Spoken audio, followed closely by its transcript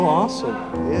Awesome.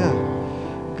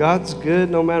 Yeah. God's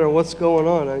good no matter what's going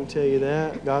on. I can tell you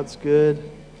that. God's good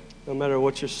no matter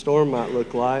what your storm might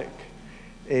look like.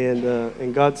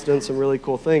 And God's done some really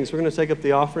cool things. We're going to take up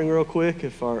the offering real quick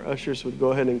if our ushers would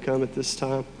go ahead and come at this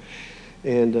time.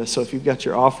 And so if you've got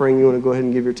your offering, you want to go ahead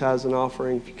and give your tithes and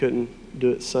offering. If you couldn't do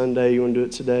it Sunday, you want to do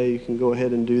it today, you can go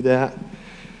ahead and do that.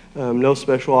 No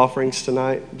special offerings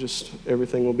tonight. Just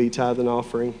everything will be tithe and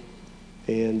offering.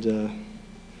 And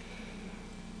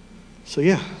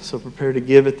so prepare to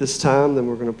give at this time. Then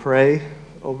we're going to pray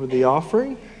over the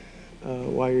offering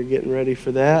while you're getting ready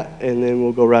for that, and then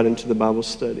we'll go right into the Bible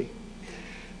study.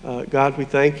 God, we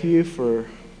thank you for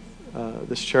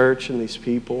this church and these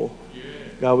people.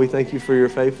 God, we thank you for your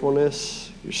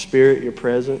faithfulness, your spirit, your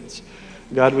presence.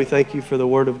 God, we thank you for the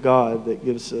Word of God that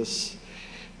gives us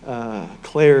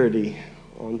clarity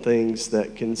on things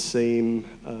that can seem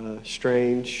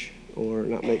strange or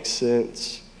not make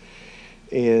sense.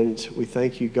 And we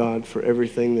thank you, God, for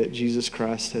everything that Jesus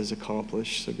Christ has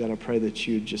accomplished. So, God, I pray that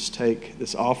you'd just take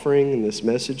this offering and this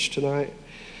message tonight.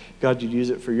 God, you'd use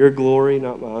it for your glory,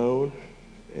 not my own.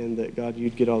 And that, God,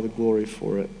 you'd get all the glory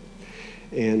for it.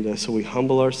 And so we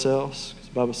humble ourselves. Because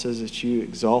the Bible says that you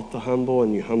exalt the humble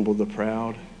and you humble the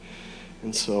proud.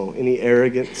 And so any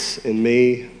arrogance in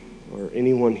me or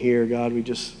anyone here, God, we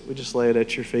just lay it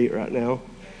at your feet right now.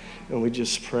 And we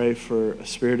just pray for a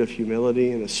spirit of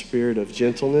humility and a spirit of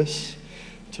gentleness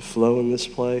to flow in this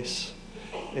place.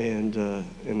 And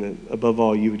that above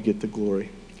all, you would get the glory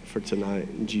for tonight.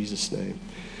 In Jesus' name,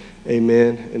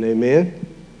 amen and amen.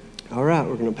 All right,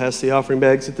 we're going to pass the offering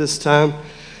bags at this time.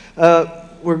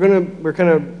 We're kind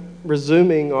of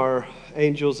resuming our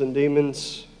Angels and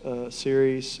Demons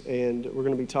series. And we're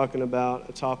going to be talking about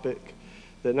a topic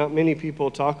that not many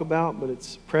people talk about, but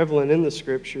it's prevalent in the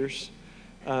Scriptures.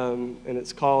 And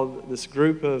it's called, this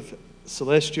group of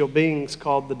celestial beings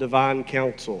called the Divine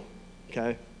Council,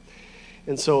 okay?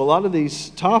 And so a lot of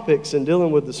these topics in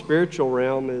dealing with the spiritual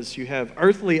realm is you have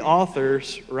earthly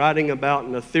authors writing about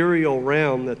an ethereal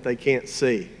realm that they can't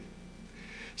see.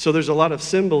 So there's a lot of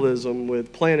symbolism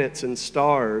with planets and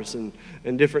stars and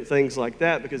different things like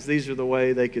that, because these are the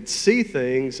way they could see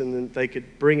things and then they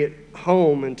could bring it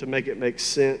home and to make it make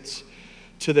sense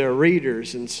to their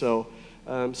readers. And so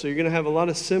you're going to have a lot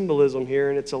of symbolism here,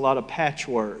 and it's a lot of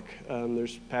patchwork.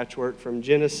 There's patchwork from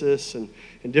Genesis and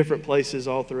in different places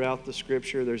all throughout the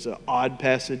Scripture. There's an odd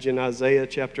passage in Isaiah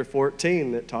chapter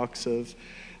 14 that talks of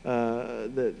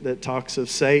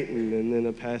Satan, and then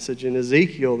a passage in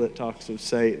Ezekiel that talks of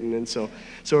Satan. And so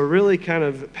we're really kind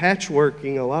of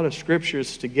patchworking a lot of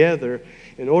Scriptures together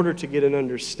in order to get an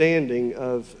understanding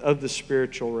of the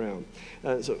spiritual realm.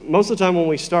 So most of the time when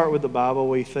we start with the Bible,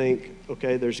 we think,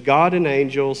 okay, there's God and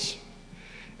angels,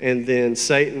 and then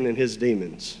Satan and his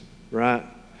demons, right?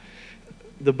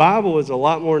 The Bible is a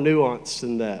lot more nuanced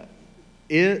than that.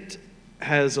 It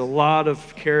has a lot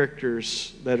of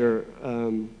characters that are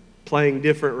playing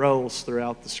different roles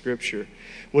throughout the Scripture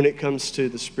when it comes to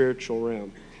the spiritual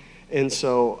realm. And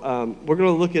so we're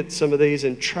going to look at some of these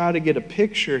and try to get a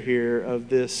picture here of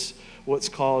this, what's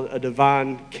called a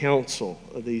divine council,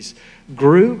 of these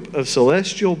group of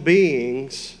celestial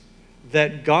beings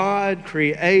that God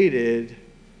created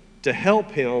to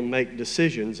help him make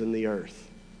decisions in the earth.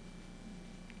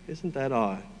 Isn't that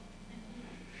odd?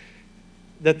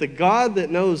 That the God that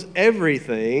knows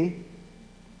everything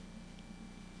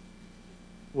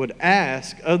would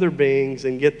ask other beings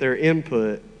and get their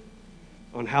input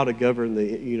on how to govern the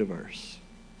universe.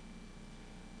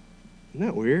 Isn't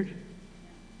that weird?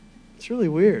 It's really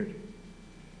weird.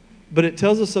 But it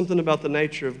tells us something about the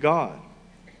nature of God.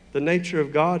 The nature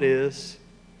of God is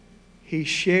he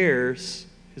shares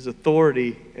his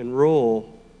authority and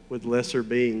rule with lesser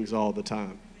beings all the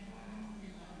time.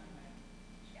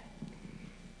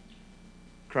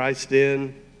 Christ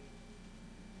in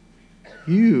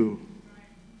you,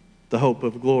 the hope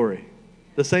of glory.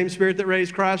 The same Spirit that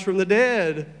raised Christ from the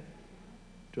dead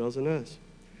dwells in us.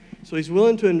 So he's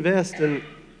willing to invest in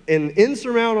an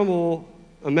insurmountable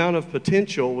amount of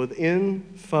potential within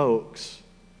folks,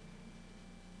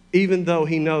 even though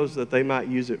he knows that they might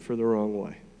use it for the wrong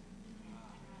way.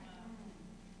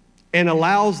 And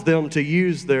allows them to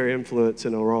use their influence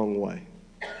in a wrong way.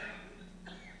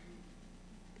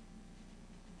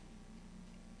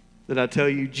 That I tell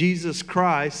you, Jesus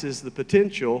Christ is the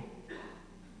potential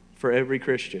for every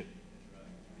Christian.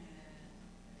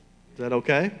 Is that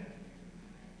okay?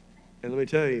 And let me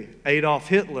tell you, Adolf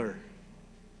Hitler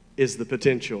is the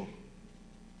potential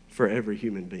for every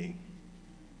human being.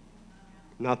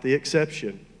 Not the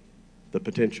exception, the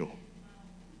potential.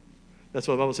 That's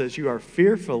what the Bible says. You are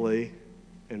fearfully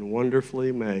and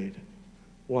wonderfully made.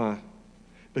 Why?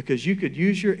 Because you could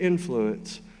use your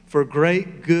influence for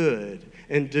great good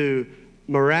and do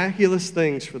miraculous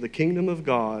things for the kingdom of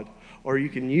God, or you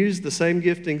can use the same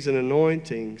giftings and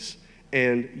anointings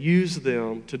and use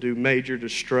them to do major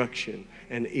destruction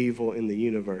and evil in the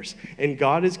universe. And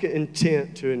God is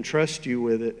intent to entrust you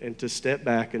with it and to step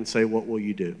back and say, what will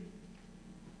you do?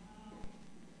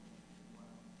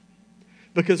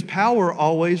 Because power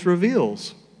always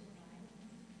reveals.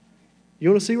 You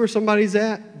want to see where somebody's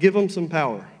at? Give them some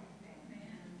power.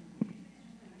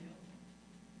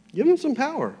 Give them some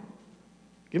power.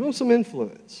 Give them some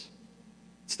influence.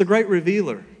 It's the great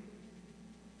revealer.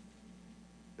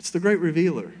 It's the great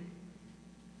revealer.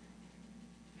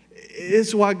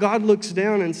 It's why God looks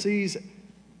down and sees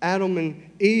Adam and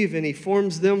Eve and he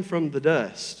forms them from the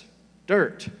dust,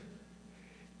 dirt.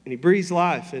 And he breathes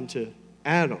life into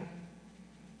Adam.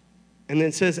 And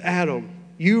then says, Adam,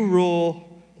 you rule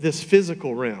this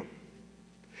physical realm.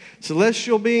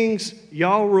 Celestial beings,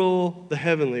 y'all rule the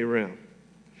heavenly realm.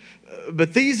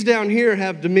 But these down here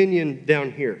have dominion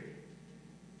down here.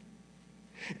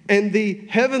 And the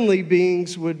heavenly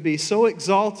beings would be so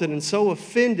exalted and so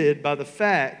offended by the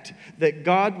fact that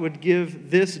God would give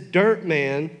this dirt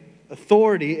man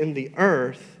authority in the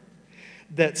earth,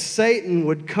 that Satan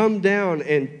would come down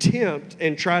and tempt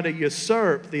and try to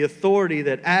usurp the authority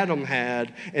that Adam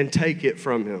had and take it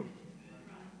from him.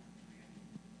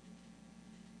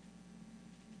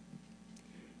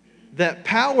 That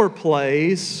power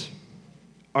plays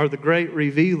are the great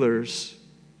revealers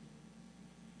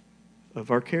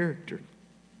of our character.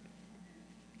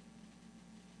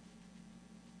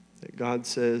 That God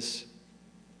says,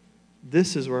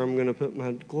 this is where I'm going to put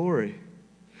my glory.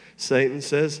 Satan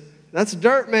says, that's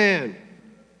dirt man.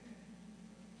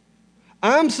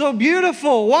 I'm so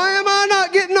beautiful. Why am I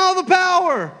not getting all the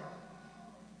power?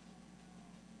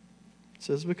 It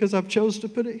says, because I've chose to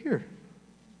put it here.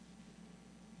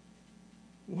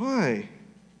 Why?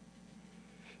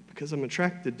 Because I'm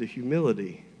attracted to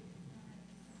humility.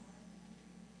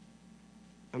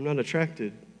 I'm not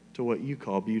attracted to what you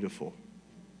call beautiful.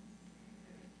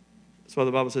 That's why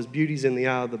the Bible says beauty's in the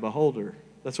eye of the beholder.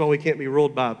 That's why we can't be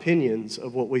ruled by opinions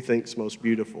of what we think's most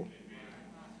beautiful.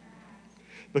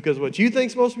 Because what you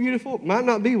think's most beautiful might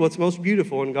not be what's most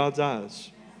beautiful in God's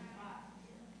eyes.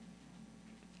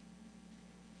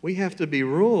 We have to be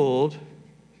ruled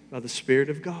by the Spirit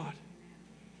of God.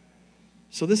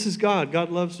 So this is God. God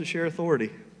loves to share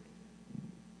authority.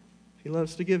 He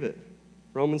loves to give it.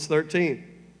 Romans 13.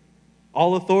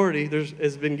 All authority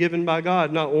has been given by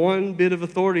God. Not one bit of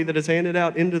authority that is handed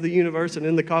out into the universe and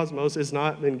in the cosmos has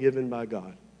not been given by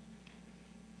God.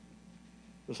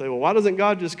 You'll say, well, why doesn't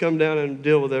God just come down and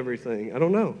deal with everything? I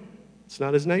don't know. It's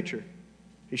not his nature.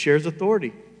 He shares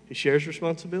authority. He shares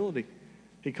responsibility.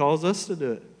 He calls us to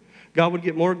do it. God would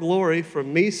get more glory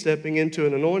from me stepping into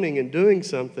an anointing and doing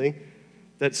something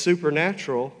that's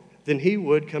supernatural than he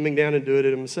would coming down and doing it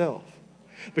himself.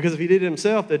 Because if he did it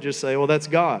himself, they'd just say, well, that's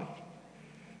God.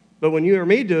 But when you or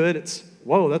me do it, it's,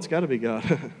 whoa, that's got to be God.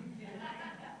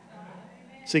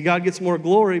 See, God gets more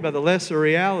glory by the lesser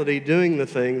reality doing the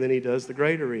thing than he does the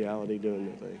greater reality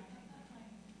doing the thing.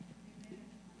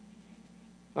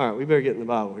 All right, we better get in the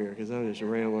Bible here because I'm just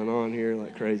rambling on here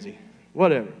like crazy.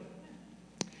 Whatever.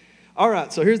 All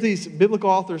right, so here's these biblical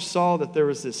authors saw that there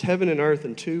was this heaven and earth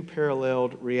and two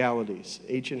paralleled realities,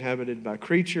 each inhabited by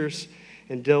creatures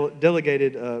and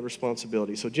delegated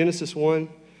responsibility. So Genesis 1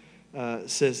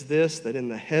 says this, that in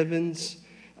the heavens,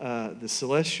 the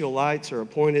celestial lights are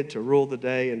appointed to rule the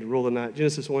day and to rule the night.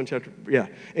 Genesis 1 chapter, yeah.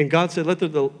 And God said,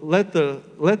 let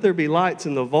there be lights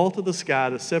in the vault of the sky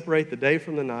to separate the day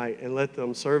from the night, and let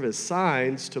them serve as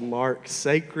signs to mark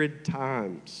sacred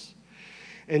times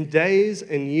and days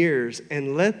and years,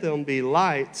 and let them be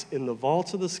lights in the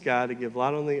vaults of the sky to give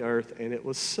light on the earth. And it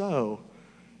was so.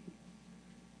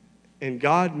 And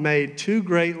God made two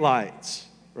great lights,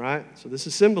 right? So this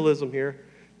is symbolism here.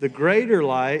 The greater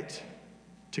light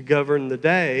to govern the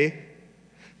day,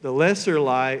 the lesser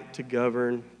light to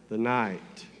govern the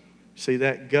night. See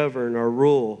that? Govern or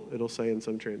rule, it'll say in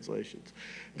some translations.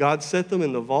 God set them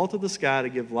in the vault of the sky to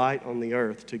give light on the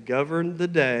earth, to govern the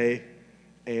day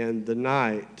and the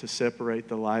night, to separate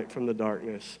the light from the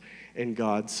darkness. And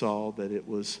God saw that it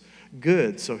was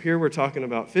good. So here we're talking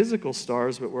about physical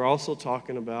stars, but we're also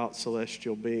talking about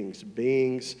celestial beings,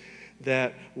 beings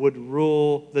that would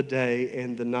rule the day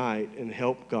and the night and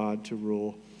help God to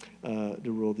rule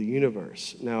the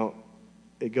universe. Now,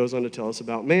 it goes on to tell us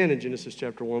about man in Genesis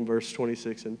chapter 1, verse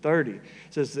 26 and 30. It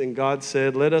says, and God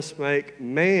said, let us make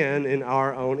man in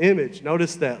our own image.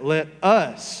 Notice that, let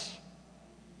us,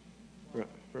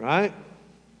 right?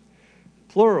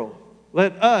 Plural.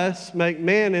 let us make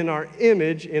man in our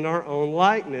image, in our own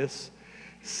likeness,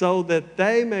 so that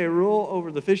they may rule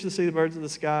over the fish of the sea, the birds in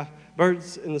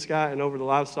the sky, and over the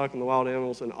livestock and the wild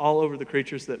animals, and all over the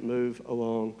creatures that move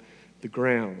along the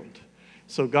ground.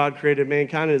 So God created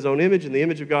mankind in his own image. In the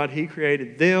image of God, he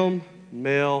created them,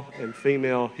 male and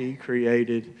female, he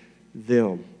created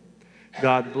them.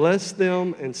 God blessed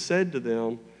them and said to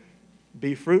them,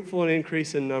 be fruitful and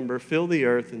increase in number, fill the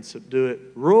earth and subdue it,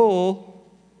 rule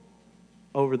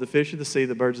over the fish of the sea,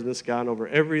 the birds in the sky, and over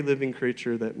every living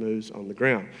creature that moves on the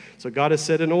ground. So God has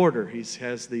set an order. He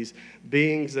has these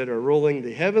beings that are ruling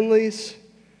the heavenlies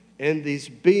and these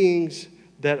beings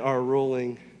that are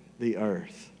ruling the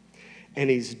earth. And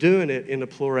he's doing it in a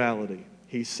plurality.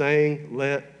 He's saying,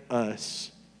 let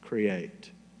us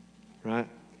create. Right?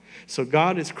 So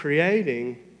God is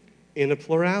creating in a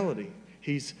plurality.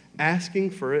 He's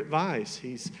asking for advice.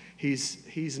 He's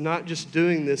not just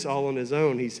doing this all on his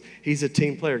own. He's a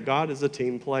team player. God is a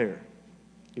team player.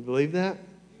 You believe that?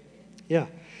 Yeah.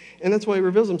 And that's why he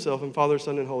reveals himself in Father,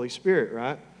 Son, and Holy Spirit,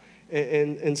 right?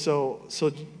 And so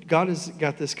God has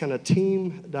got this kind of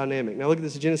team dynamic. Now look at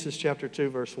this, Genesis chapter 2,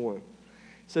 verse 1. It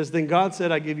says, then God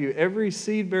said, I give you every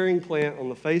seed-bearing plant on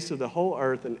the face of the whole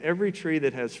earth, and every tree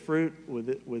that has fruit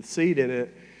with seed in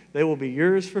it. They will be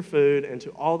yours for food, and to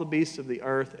all the beasts of the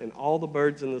earth, and all the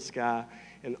birds in the sky,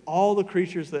 and all the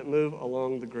creatures that move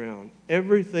along the ground.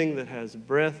 Everything that has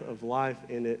breath of life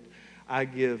in it, I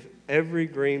give every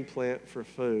green plant for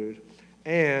food.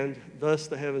 And thus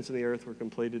the heavens and the earth were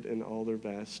completed in all their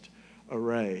vast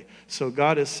array. So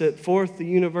God has set forth the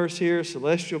universe here,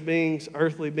 celestial beings,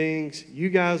 earthly beings. You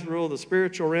guys rule the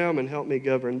spiritual realm and help me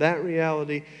govern that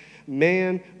reality.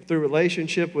 Man, through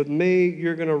relationship with me,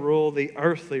 you're going to rule the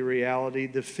earthly reality,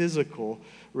 the physical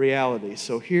reality.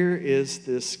 So here is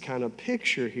this kind of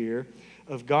picture here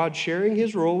of God sharing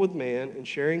his role with man and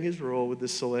sharing his role with the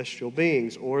celestial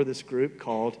beings, or this group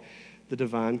called the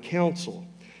Divine Council.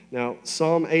 Now,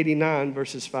 Psalm 89,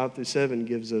 verses 5 through 7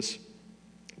 gives us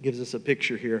a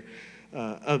picture here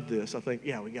of this. I think,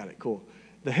 yeah, we got it. Cool.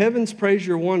 The heavens praise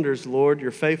your wonders, Lord,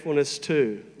 your faithfulness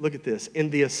too. Look at this.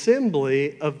 In the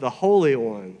assembly of the holy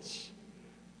ones.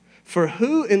 For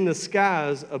who in the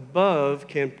skies above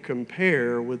can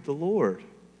compare with the Lord?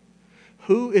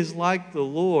 Who is like the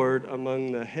Lord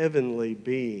among the heavenly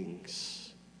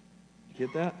beings? You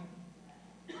get that?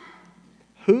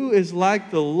 Who is like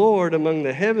the Lord among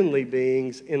the heavenly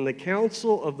beings? In the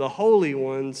council of the holy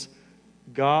ones,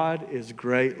 God is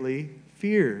greatly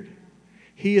feared.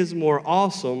 He is more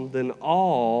awesome than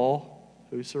all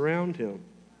who surround him.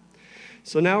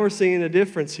 So now we're seeing a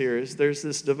difference here. There's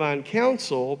this divine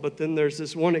council, but then there's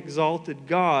this one exalted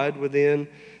God within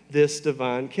this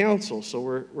divine council. So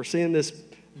we're seeing this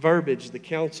verbiage, the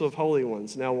council of holy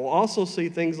ones. Now we'll also see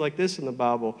things like this in the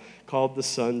Bible called the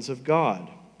sons of God.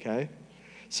 Okay?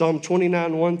 Psalm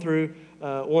 29,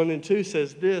 1 and 2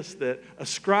 says this, that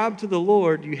ascribe to the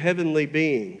Lord, you heavenly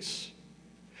beings.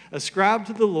 Ascribe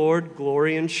to the Lord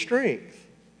glory and strength.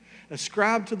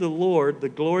 Ascribe to the Lord the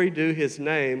glory due his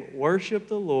name. Worship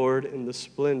the Lord in the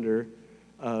splendor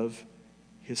of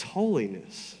his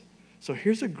holiness. So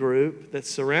here's a group that's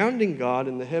surrounding God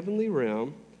in the heavenly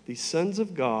realm, these sons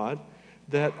of God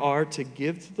that are to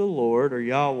give to the Lord, or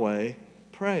Yahweh,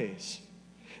 praise.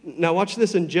 Now watch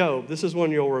this in Job. This is one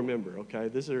you'll remember, okay?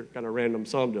 These are kind of random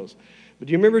psalm deals. But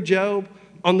do you remember Job?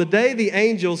 On the day the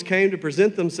angels came to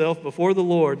present themselves before the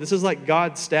Lord, this is like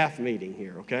God's staff meeting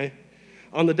here, okay?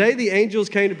 On the day the angels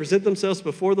came to present themselves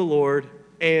before the Lord,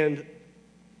 and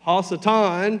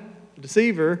Satan, the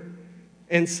deceiver,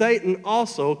 and Satan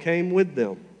also came with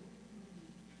them.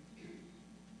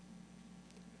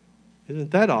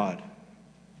 Isn't that odd?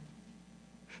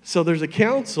 So there's a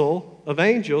council of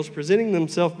angels presenting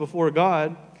themselves before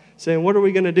God, saying, what are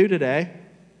we going to do today?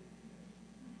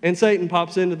 And Satan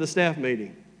pops into the staff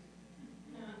meeting.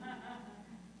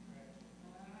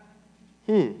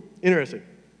 Interesting.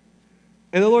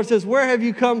 And the Lord says, where have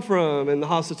you come from? And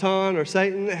the Satan, or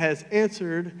Satan, has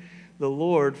answered the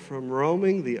Lord, from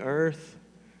roaming the earth,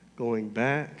 going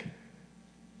back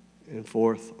and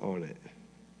forth on it.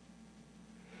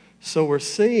 So we're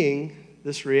seeing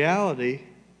this reality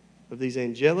of these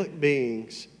angelic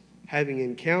beings having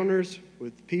encounters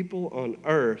with people on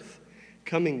earth,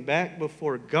 coming back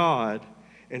before God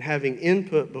and having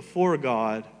input before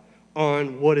God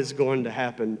on what is going to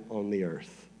happen on the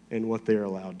earth and what they're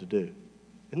allowed to do.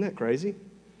 Isn't that crazy?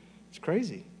 It's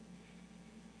crazy.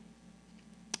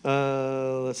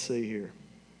 Let's see here.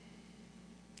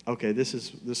 Okay, this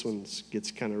one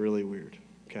gets kind of really weird.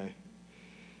 Okay.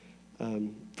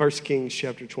 1 Kings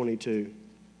chapter 22.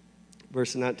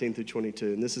 verse 19 through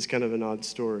 22. And this is kind of an odd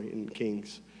story in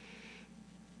Kings.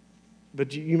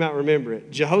 But you might remember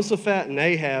it. Jehoshaphat and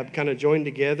Ahab kind of joined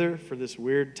together for this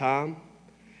weird time.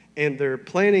 And they're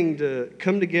planning to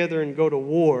come together and go to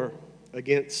war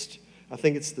against, I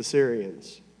think it's the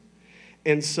Syrians.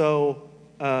 And so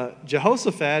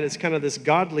Jehoshaphat is kind of this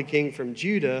godly king from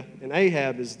Judah, and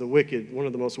Ahab is the wicked, one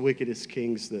of the most wickedest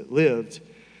kings that lived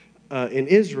in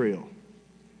Israel.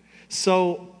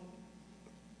 So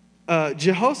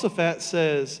Jehoshaphat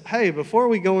says, hey, before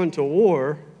we go into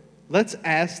war, let's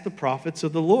ask the prophets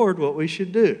of the Lord what we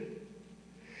should do.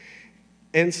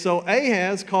 And so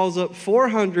Ahaz calls up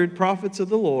 400 prophets of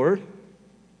the Lord,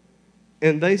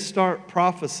 and they start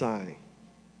prophesying.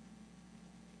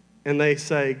 And they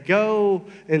say, go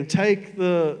and take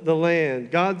the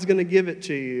land. God's going to give it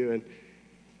to you.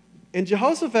 And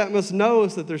Jehoshaphat must know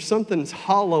that there's something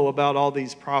hollow about all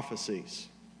these prophecies.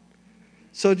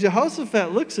 So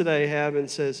Jehoshaphat looks at Ahab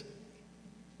and says,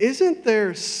 isn't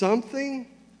there someone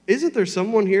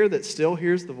here that still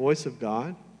hears the voice of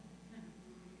God?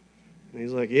 And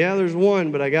he's like, yeah, there's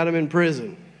one, but I got him in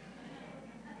prison.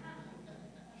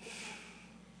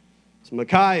 It's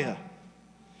Micaiah.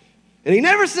 And he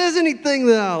never says anything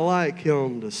that I like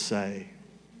him to say.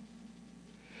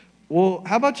 Well,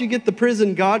 how about you get the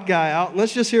prison God guy out and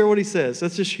let's just hear what he says.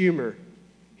 Let's just humor.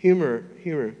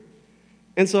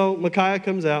 And so Micaiah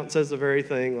comes out and says the very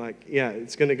thing like, yeah,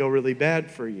 it's going to go really bad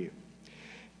for you.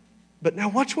 But now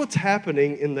watch what's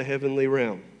happening in the heavenly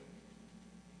realm.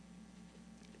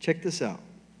 Check this out.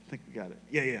 I think we got it.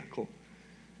 Yeah, cool.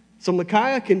 So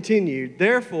Micaiah continued,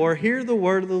 therefore, hear the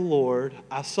word of the Lord.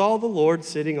 I saw the Lord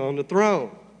sitting on the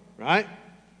throne, right?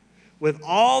 With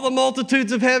all the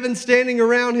multitudes of heaven standing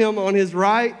around him on his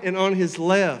right and on his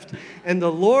left. And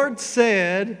the Lord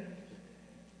said,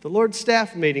 the Lord's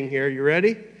staff meeting here, you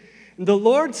ready? And the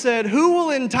Lord said, who will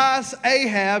entice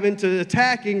Ahab into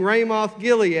attacking Ramoth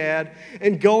Gilead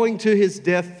and going to his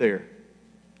death there?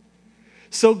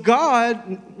 So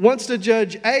God wants to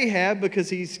judge Ahab because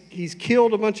he's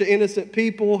killed a bunch of innocent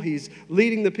people. He's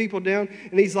leading the people down.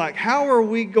 And he's like, how are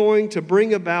we going to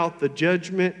bring about the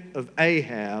judgment of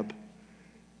Ahab?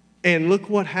 And look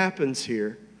what happens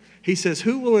here. He says,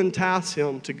 who will entice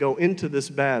him to go into this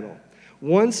battle?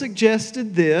 One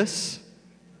suggested this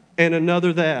and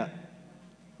another that.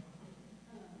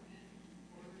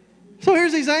 So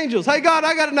here's these angels. Hey, God,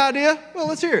 I got an idea. Well,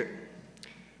 let's hear it.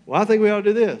 Well, I think we ought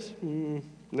to do this.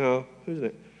 No, who's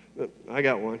it? I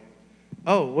got one.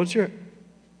 Oh, what's your?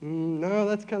 No,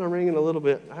 that's kind of ringing a little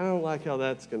bit. I don't like how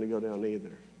that's going to go down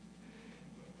either.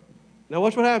 Now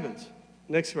watch what happens.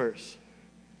 Next verse.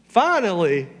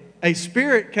 Finally, a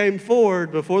spirit came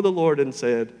forward before the Lord and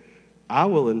said, I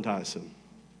will entice him.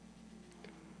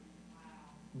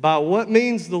 By what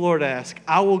means, the Lord asked,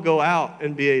 I will go out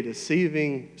and be a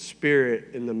deceiving spirit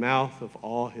in the mouth of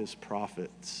all his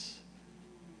prophets.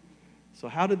 So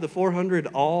how did the 400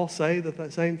 all say the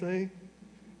same thing?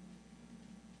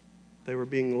 They were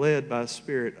being led by a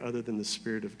spirit other than the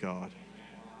Spirit of God.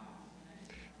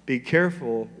 Be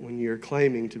careful when you're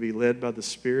claiming to be led by the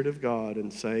Spirit of God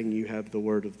and saying you have the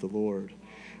word of the Lord.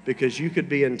 Because you could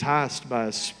be enticed by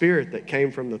a spirit that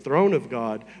came from the throne of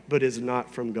God, but is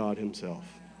not from God himself.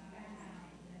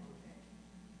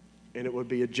 And it would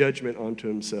be a judgment unto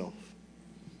himself.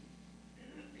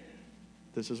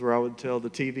 This is where I would tell the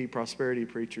TV prosperity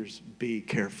preachers, be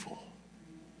careful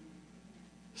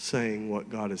saying what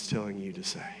God is telling you to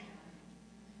say.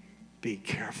 Be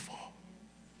careful.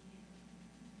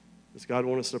 Does God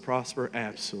want us to prosper?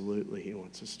 Absolutely, he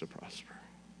wants us to prosper.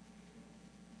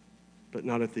 But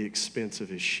not at the expense of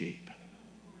his sheep.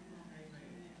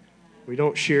 We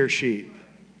don't shear sheep.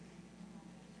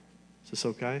 Is this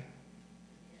okay?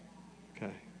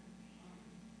 Okay.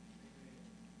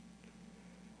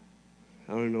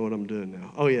 I don't even know what I'm doing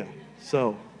now. Oh, yeah.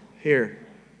 So, here.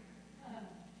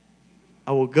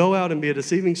 I will go out and be a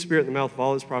deceiving spirit in the mouth of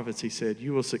all his prophets, he said.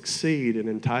 You will succeed in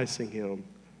enticing him,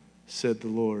 said the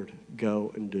Lord.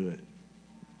 Go and do it.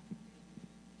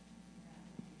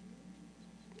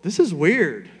 This is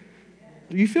weird.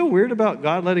 Do you feel weird about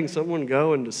God letting someone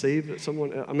go and deceive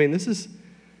someone else? I mean, this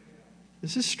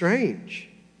is strange.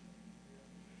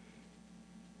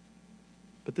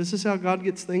 But this is how God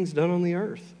gets things done on the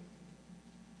earth.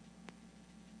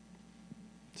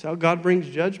 It's how God brings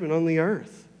judgment on the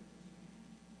earth.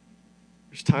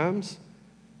 There's times.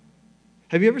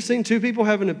 Have you ever seen two people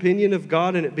have an opinion of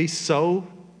God and it be so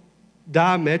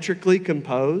diametrically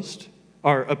composed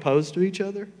or opposed to each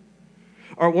other?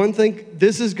 Or one think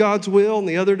this is God's will and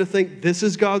the other to think this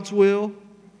is God's will?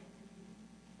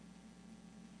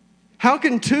 How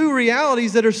can two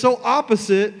realities that are so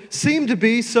opposite seem to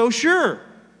be so sure?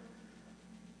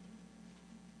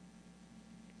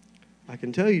 I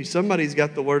can tell you, somebody's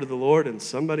got the word of the Lord and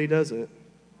somebody doesn't.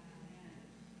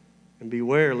 And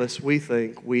beware lest we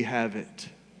think we have it.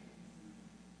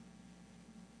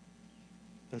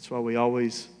 That's why we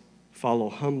always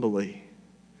follow humbly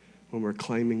when we're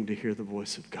claiming to hear the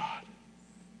voice of God.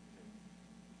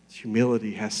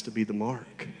 Humility has to be the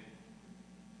mark.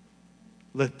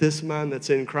 Let this mind that's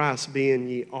in Christ be in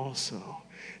ye also,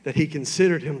 that he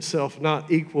considered himself not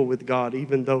equal with God,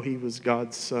 even though he was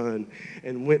God's son,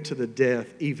 and went to the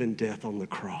death, even death on the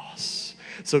cross.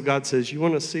 So God says, you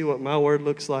want to see what my word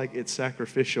looks like? It's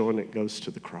sacrificial and it goes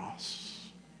to the cross.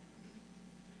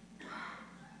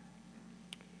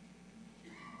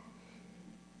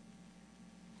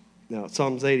 Now,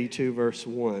 Psalms 82, verse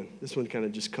 1. This one kind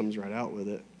of just comes right out with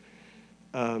it.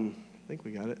 I think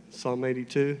we got it. Psalm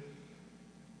 82,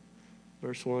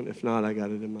 verse 1. If not, I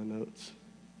got it in my notes.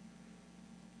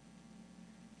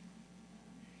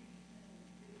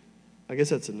 I guess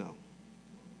that's a no.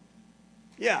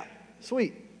 Yeah,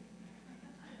 sweet.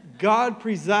 God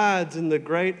presides in the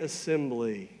great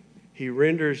assembly. He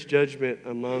renders judgment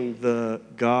among the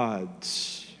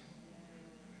gods.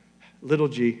 Little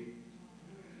g.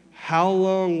 How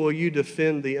long will you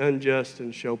defend the unjust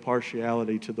and show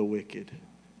partiality to the wicked?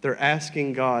 They're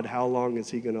asking God, how long is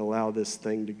he going to allow this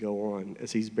thing to go on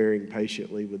as he's bearing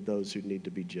patiently with those who need to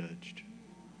be judged?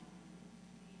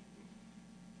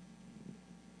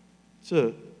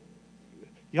 So,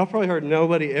 y'all probably heard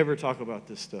nobody ever talk about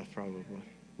this stuff, probably.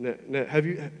 Have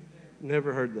you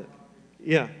never heard that?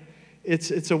 Yeah.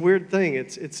 It's a weird thing.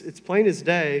 It's plain as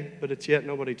day, but it's yet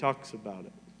nobody talks about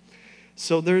it.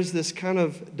 So there's this kind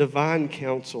of divine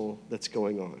counsel that's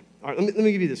going on. All right, let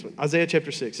me give you this one. Isaiah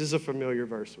chapter 6. This is a familiar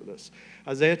verse with us.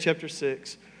 Isaiah chapter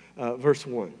 6, verse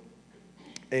 1.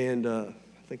 And I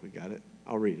think we got it.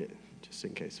 I'll read it, just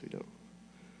in case we don't.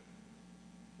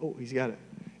 Oh, he's got it.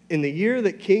 In the year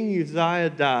that King Uzziah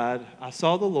died, I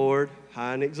saw the Lord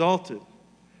high and exalted,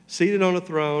 seated on a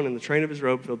throne, and the train of his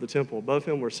robe filled the temple. Above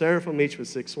him were seraphim, each with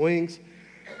 6 wings.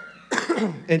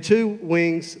 And 2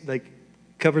 wings they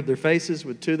covered their faces,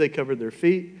 with 2 they covered their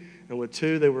feet, and with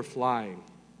 2 they were flying.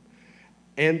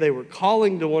 And they were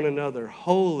calling to one another,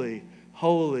 Holy,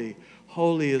 holy,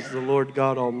 holy is the Lord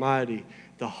God Almighty.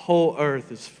 The whole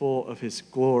earth is full of his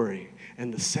glory.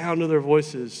 And the sound of their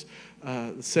voices,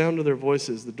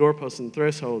 the doorposts and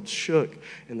thresholds shook,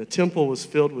 and the temple was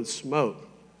filled with smoke.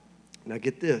 Now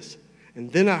get this.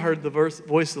 And then I heard the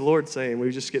voice of the Lord saying, we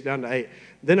just get down to 8.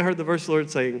 Then I heard the voice of the Lord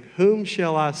saying, Whom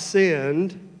shall I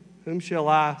send? Whom shall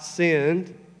I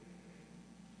send?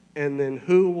 And then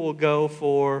who will go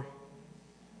for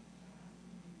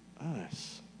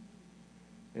us?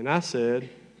 And I said,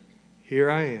 Here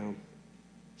I am,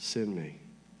 send me.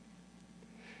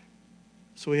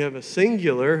 So we have a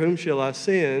singular, whom shall I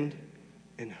send?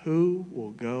 And who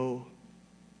will go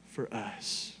for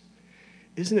us?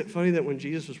 Isn't it funny that when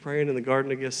Jesus was praying in the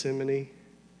Garden of Gethsemane,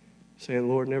 saying,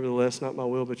 Lord, nevertheless, not my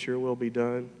will, but your will be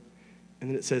done. And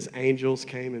then it says angels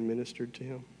came and ministered to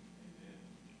him.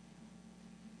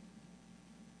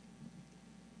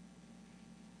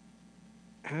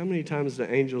 How many times do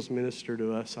angels minister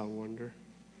to us, I wonder?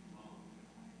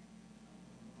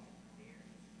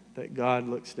 That God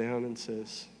looks down and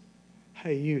says,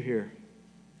 hey, you here,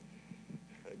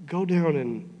 go down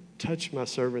and touch my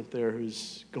servant there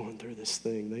who's going through this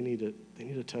thing. They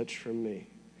need a touch from me.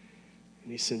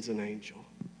 And he sends an angel.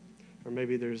 Or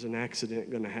maybe there's an accident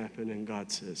going to happen and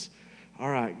God says, all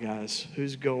right, guys,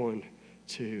 who's going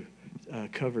to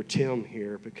cover Tim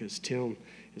here, because Tim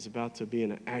is about to be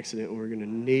in an accident and we're going to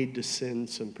need to send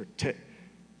some protect.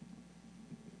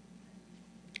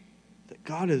 That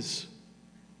God is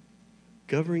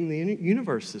governing the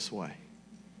universe this way.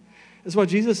 That's why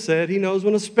Jesus said he knows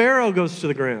when a sparrow goes to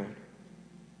the ground.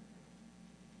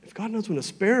 If God knows when a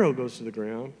sparrow goes to the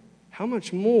ground, how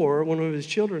much more one of his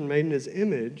children made in his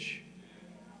image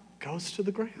goes to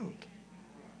the ground?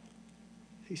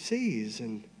 He sees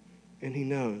and he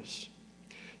knows.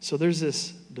 So there's this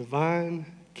divine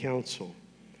counsel.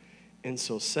 And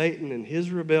so Satan and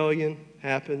his rebellion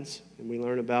happens, and we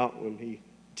learn about when he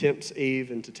tempts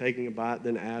Eve into taking a bite,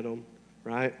 then Adam,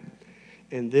 right?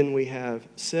 And then we have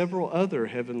several other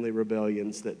heavenly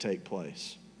rebellions that take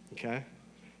place, okay?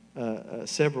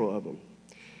 Several of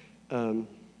them.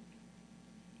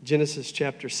 Genesis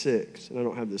chapter 6, and I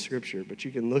don't have the scripture, but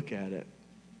you can look at it.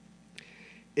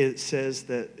 It says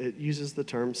that it uses the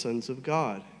term sons of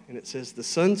God. And it says, the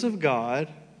sons of God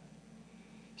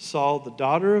saw the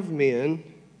daughter of men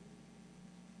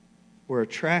were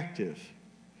attractive,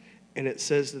 And it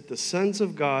says that the sons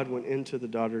of God went into the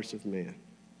daughters of man.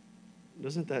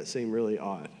 Doesn't that seem really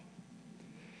odd?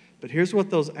 But here's what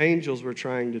those angels were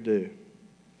trying to do.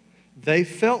 They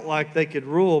felt like they could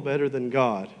rule better than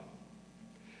God.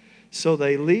 So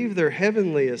they leave their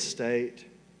heavenly estate,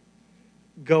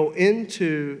 go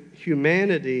into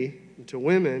humanity, into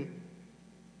women,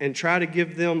 and try to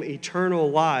give them eternal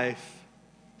life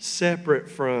separate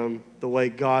from the way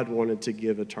God wanted to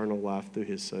give eternal life through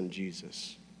his son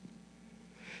Jesus.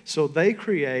 So they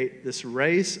create this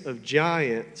race of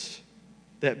giants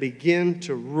that begin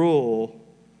to rule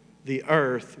the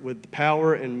earth with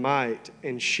power and might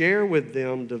and share with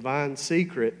them divine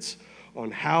secrets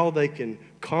on how they can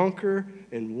conquer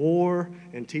and war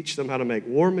and teach them how to make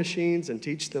war machines and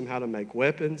teach them how to make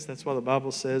weapons. That's why the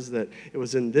Bible says that it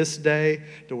was in this day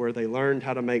to where they learned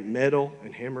how to make metal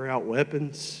and hammer out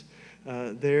weapons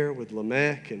there with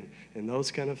Lamech and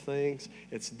those kind of things.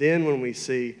 It's then when we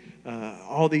see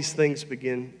all these things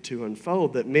begin to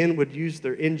unfold that men would use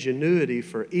their ingenuity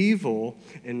for evil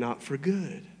and not for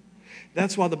good.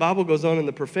 That's why the Bible goes on in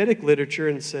the prophetic literature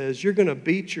and says, you're going to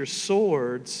beat your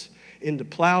swords into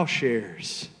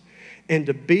plowshares and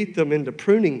to beat them into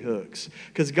pruning hooks.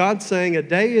 Because God's saying a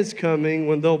day is coming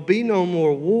when there'll be no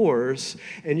more wars,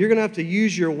 and you're going to have to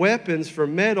use your weapons for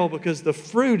metal because the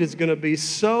fruit is going to be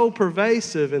so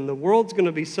pervasive and the world's going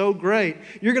to be so great.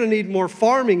 You're going to need more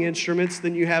farming instruments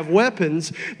than you have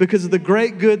weapons because of the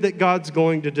great good that God's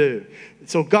going to do.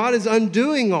 So God is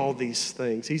undoing all these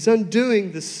things. He's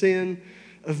undoing the sin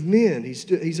of men.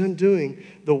 He's undoing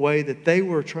the way that they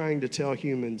were trying to tell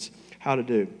humans how to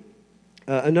do.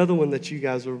 Another one that you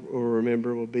guys will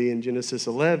remember will be in Genesis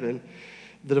 11.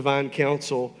 The divine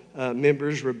council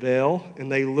members rebel,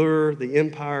 and they lure the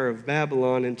empire of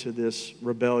Babylon into this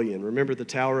rebellion. Remember the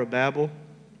Tower of Babel?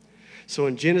 So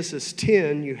in Genesis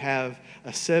 10, you have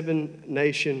a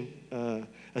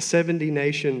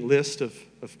 70-nation list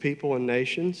of people and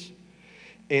nations.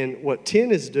 And what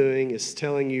 10 is doing is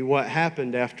telling you what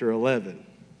happened after 11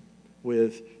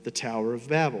 with the Tower of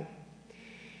Babel.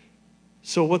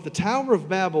 So what the Tower of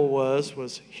Babel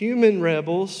was human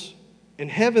rebels and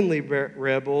heavenly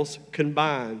rebels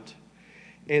combined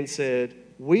and said,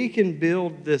 we can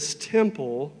build this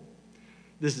temple,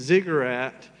 this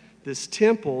ziggurat, this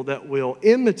temple that will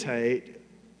imitate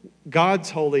God's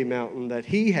holy mountain that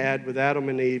he had with Adam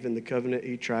and Eve in the covenant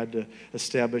he tried to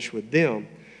establish with them.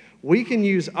 We can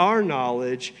use our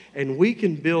knowledge and we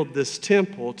can build this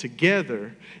temple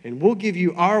together, and we'll give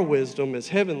you our wisdom as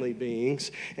heavenly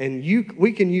beings, and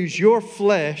we can use your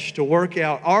flesh to work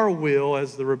out our will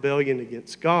as the rebellion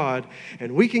against God,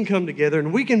 and we can come together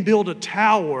and we can build a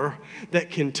tower that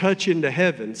can touch into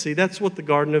heaven. See, that's what the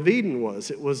Garden of Eden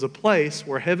was. It was a place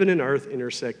where heaven and earth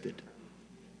intersected.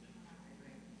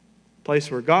 A place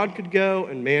where God could go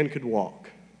and man could walk.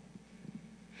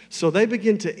 So they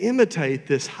begin to imitate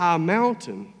this high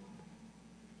mountain.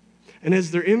 And as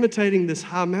they're imitating this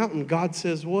high mountain, God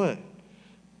says what?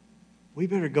 We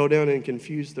better go down and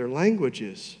confuse their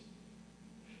languages.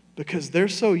 Because they're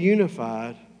so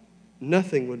unified,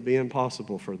 nothing would be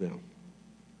impossible for them.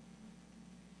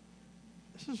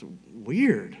 This is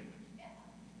weird.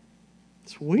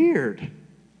 It's weird.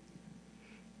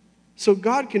 So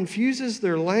God confuses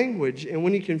their language, and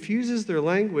when he confuses their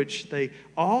language, they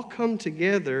all come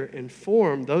together and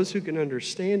form those who can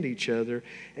understand each other,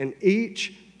 and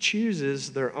each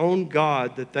chooses their own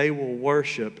God that they will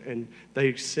worship, and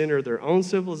they center their own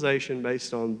civilization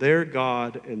based on their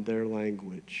God and their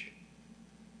language.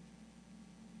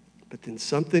 But then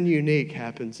something unique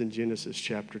happens in Genesis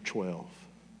chapter 12.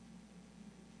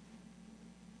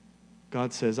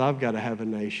 God says, I've got to have a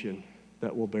nation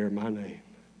that will bear my name.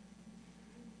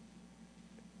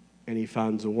 And he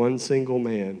finds one single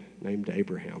man named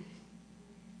Abraham.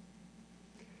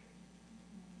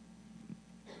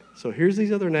 So here's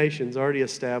these other nations already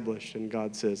established, and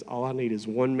God says, all I need is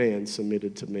one man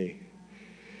submitted to me,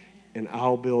 and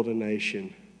I'll build a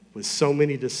nation with so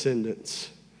many descendants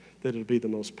that it'll be the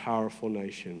most powerful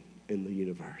nation in the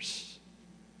universe.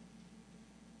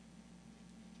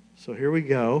 So here we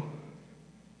go.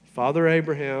 Father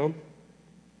Abraham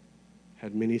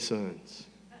had many sons.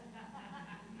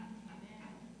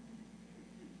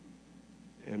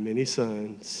 And many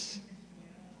sons.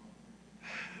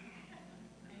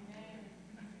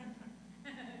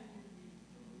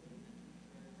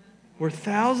 We're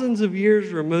thousands of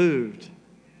years removed.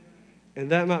 And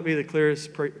that might be the clearest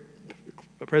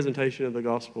presentation of the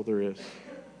gospel there is.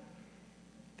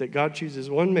 That God chooses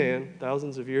one man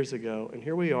thousands of years ago, and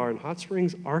here we are in Hot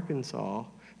Springs, Arkansas,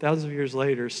 thousands of years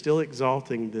later, still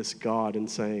exalting this God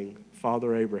and saying,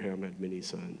 Father Abraham had many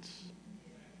sons.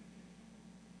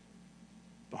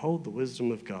 Behold the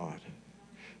wisdom of God.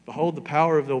 Behold the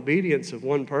power of the obedience of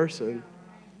one person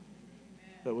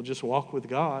that will just walk with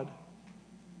God.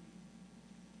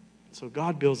 So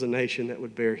God builds a nation that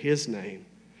would bear his name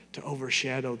to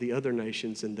overshadow the other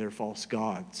nations and their false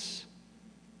gods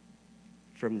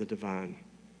from the divine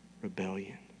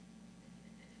rebellion.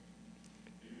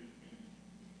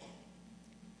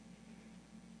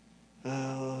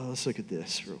 Let's look at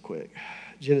this real quick.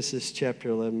 Genesis chapter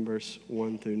 11, verse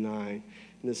 1 through 9.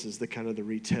 And this is the kind of the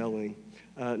retelling.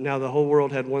 Now the whole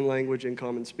world had one language and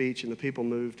common speech, and the people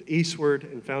moved eastward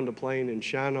and found a plain in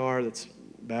Shinar, that's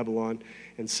Babylon,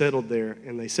 and settled there.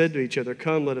 And they said to each other,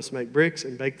 "Come, let us make bricks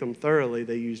and bake them thoroughly."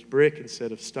 They used brick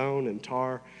instead of stone and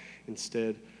tar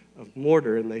instead of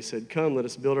mortar. And they said, "Come, let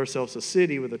us build ourselves a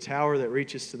city with a tower that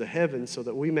reaches to the heavens, so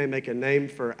that we may make a name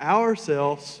for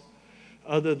ourselves.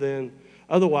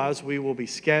 Otherwise, we will be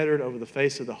scattered over the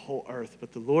face of the whole earth."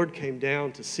 But the Lord came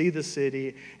down to see the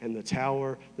city and the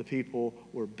tower the people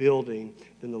were building.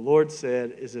 Then the Lord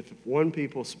said, if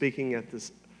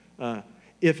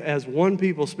as one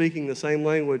people speaking the same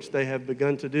language they have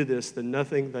begun to do this, then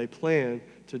nothing they plan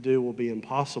to do will be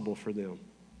impossible for them.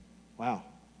 Wow.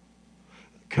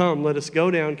 Come, let us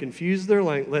go down, confuse their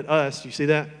language. Let us, you see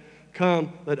that?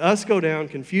 Come, let us go down,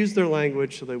 confuse their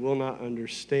language so they will not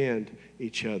understand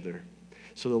each other.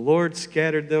 So the Lord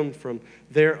scattered them from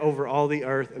there over all the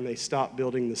earth, and they stopped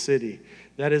building the city.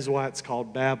 That is why it's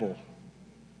called Babel.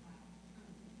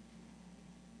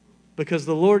 Because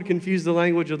the Lord confused the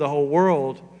language of the whole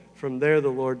world. From there the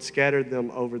Lord scattered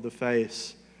them over the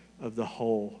face of the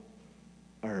whole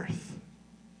earth.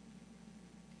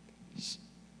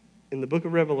 In the book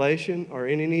of Revelation, or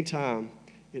in any time,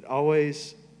 the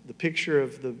picture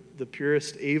of the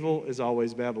purest evil is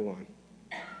always Babylon.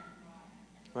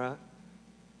 Right?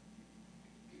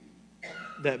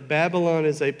 That Babylon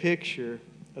is a picture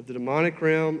of the demonic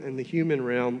realm and the human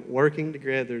realm working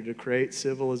together to create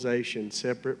civilization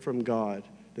separate from God,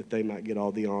 that they might get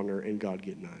all the honor and God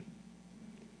get none.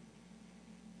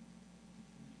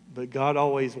 But God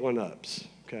always one-ups,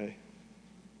 okay?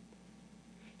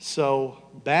 So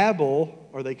Babel,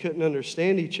 or they couldn't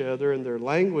understand each other, and their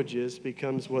languages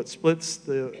becomes what splits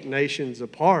the nations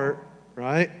apart,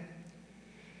 right?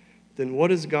 Then what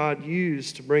does God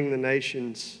use to bring the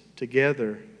nations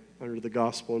together under the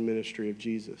gospel and ministry of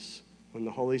Jesus? When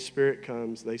the Holy Spirit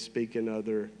comes, they speak in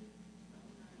other.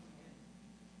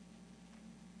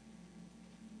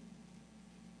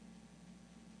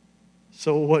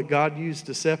 So what God used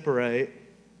to separate,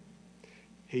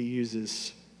 he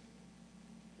uses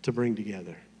to bring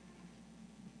together.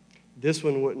 This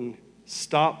one wouldn't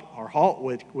stop or halt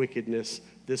wickedness.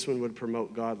 This one would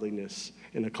promote godliness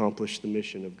and accomplish the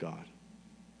mission of God.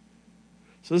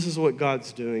 So this is what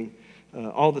God's doing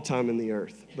all the time in the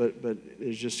earth, but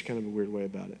there's just kind of a weird way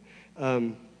about it.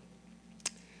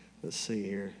 Let's see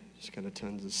here. Just kind of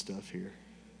tons of stuff here.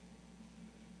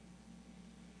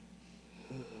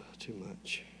 Too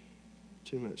much.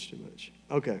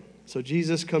 Okay, so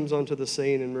Jesus comes onto the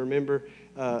scene, and remember,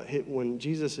 when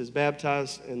Jesus is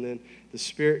baptized and then the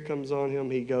Spirit comes on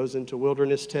him, he goes into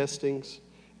wilderness testings.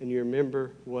 And you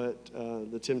remember what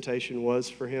the temptation was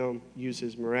for him. Use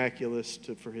his miraculous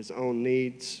for his own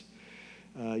needs.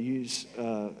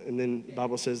 And then the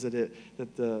Bible says that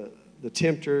the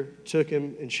tempter took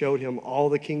him and showed him all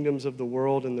the kingdoms of the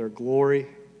world and their glory.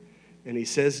 And he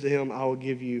says to him, "I will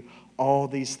give you all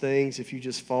these things if you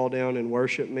just fall down and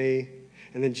worship me."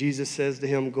 And then Jesus says to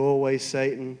him, "Go away,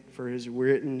 Satan, for it is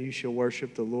written, you shall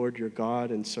worship the Lord your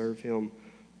God and serve him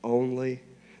only."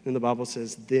 And the Bible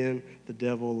says, then the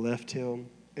devil left him,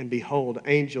 and behold,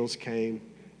 angels came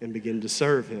and began to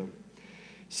serve him.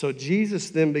 So Jesus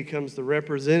then becomes the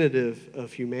representative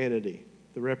of humanity,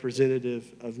 the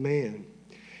representative of man.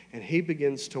 And he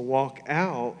begins to walk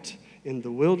out in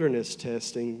the wilderness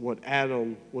testing what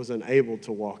Adam was unable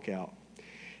to walk out.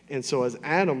 And so as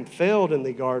Adam failed in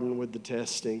the garden with the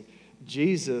testing,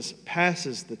 Jesus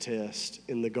passes the test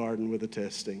in the garden with the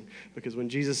testing. Because when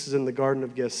Jesus is in the Garden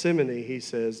of Gethsemane, he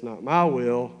says, "Not my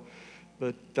will,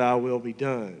 but thy will be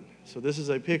done." So this is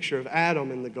a picture of Adam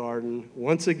in the garden,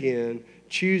 once again,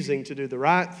 choosing to do the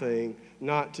right thing,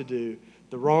 not to do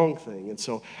the wrong thing. And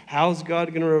so how's God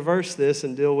going to reverse this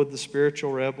and deal with the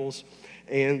spiritual rebels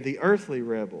and the earthly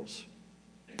rebels?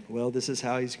 Well, this is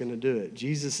how he's going to do it.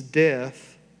 Jesus'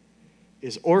 death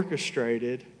is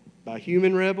orchestrated by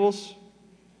human rebels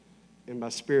and by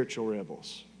spiritual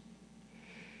rebels.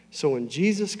 So when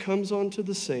Jesus comes onto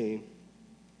the scene,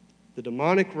 the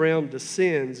demonic realm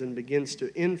descends and begins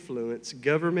to influence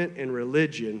government and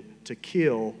religion to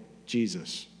kill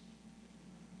Jesus.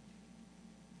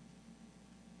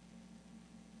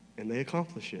 And they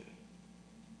accomplish it.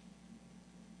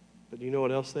 But do you know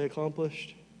what else they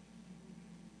accomplished?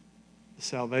 The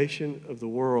salvation of the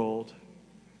world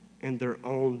and their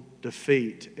own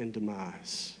defeat and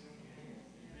demise.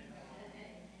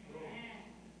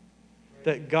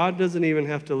 That God doesn't even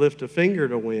have to lift a finger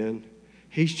to win.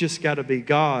 He's just got to be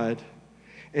God.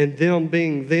 And them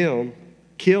being them,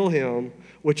 kill him,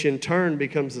 which in turn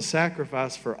becomes a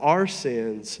sacrifice for our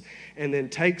sins, and then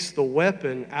takes the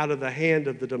weapon out of the hand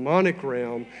of the demonic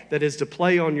realm that is to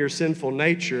play on your sinful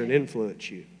nature and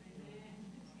influence you.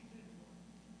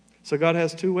 So God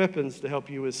has two weapons to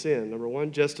help you with sin. Number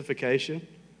one, justification.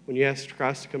 When you ask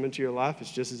Christ to come into your life,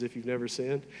 it's just as if you've never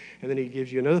sinned. And then he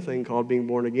gives you another thing called being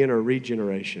born again, or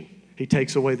regeneration. He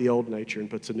takes away the old nature and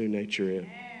puts a new nature in.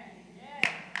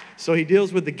 So he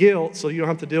deals with the guilt, so you don't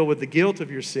have to deal with the guilt of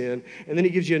your sin. And then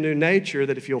he gives you a new nature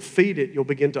that if you'll feed it, you'll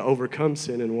begin to overcome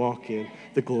sin and walk in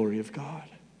the glory of God.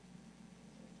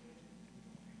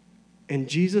 And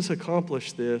Jesus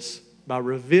accomplished this by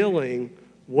revealing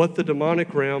what the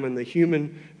demonic realm and the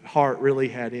human heart really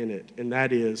had in it. And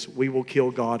that is, we will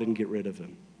kill God and get rid of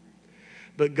him.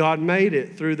 But God made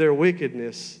it through their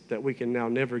wickedness that we can now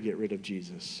never get rid of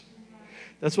Jesus.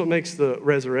 That's what makes the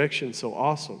resurrection so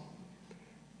awesome.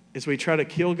 Is we try to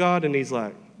kill God and he's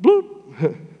like,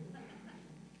 bloop.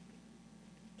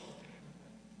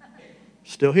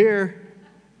 Still here.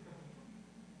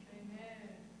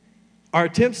 Our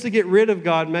attempts to get rid of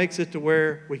God makes it to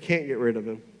where we can't get rid of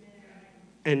him.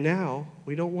 And now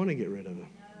we don't want to get rid of him.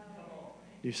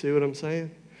 Do you see what I'm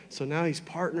saying? So now he's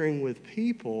partnering with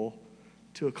people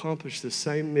to accomplish the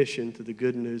same mission through the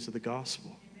good news of the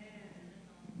gospel.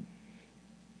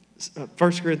 1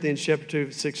 Corinthians chapter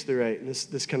 2, 6 through 8. And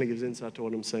this kind of gives insight to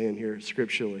what I'm saying here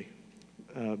scripturally.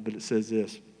 But it says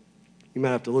this. You might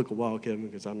have to look a while, Kevin,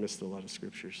 because I missed a lot of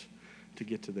scriptures to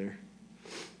get to there.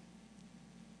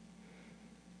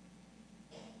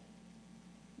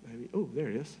 Maybe. Oh, there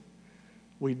it is.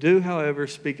 We do, however,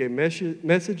 speak a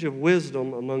message of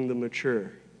wisdom among the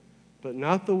mature, but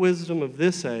not the wisdom of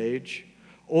this age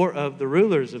or of the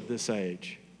rulers of this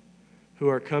age, who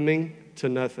are coming to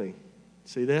nothing.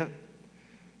 See that?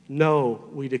 No,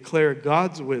 we declare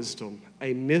God's wisdom,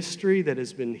 a mystery that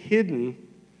has been hidden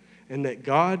and that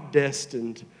God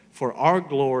destined for our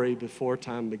glory before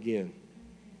time began.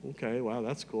 Okay, wow,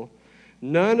 that's cool.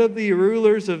 None of the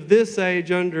rulers of this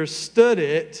age understood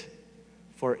it,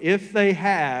 for if they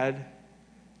had,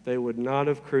 they would not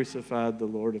have crucified the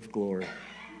Lord of glory.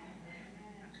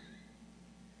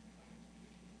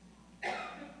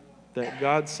 That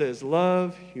God says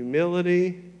love,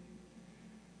 humility,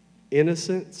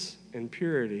 innocence, and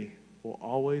purity will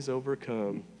always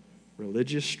overcome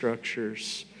religious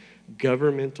structures,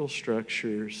 governmental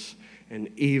structures, and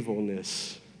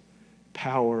evilness.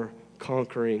 Power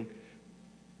conquering.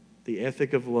 The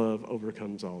ethic of love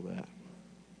overcomes all that.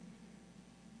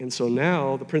 And so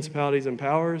now the principalities and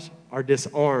powers are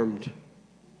disarmed,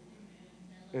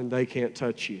 and they can't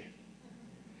touch you.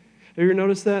 Have you ever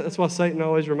noticed that? That's why Satan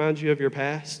always reminds you of your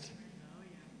past.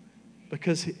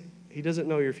 Because he doesn't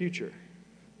know your future.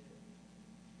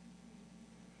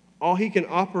 All he can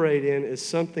operate in is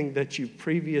something that you've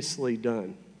previously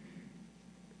done.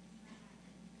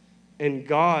 And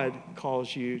God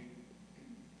calls you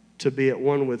to be at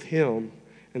one with him,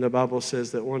 and the Bible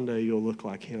says that one day you'll look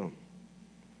like him.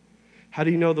 How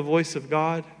do you know the voice of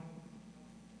God?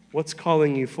 What's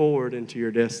calling you forward into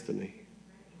your destiny?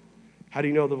 How do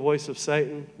you know the voice of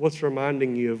Satan? What's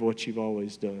reminding you of what you've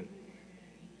always done?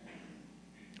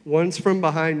 One's from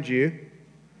behind you,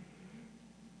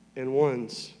 and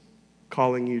one's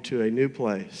calling you to a new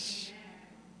place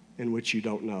in which you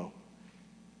don't know.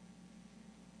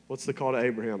 What's the call to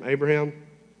Abraham? Abraham,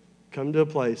 come to a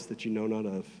place that you know not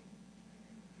of.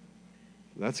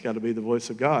 That's got to be the voice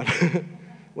of God.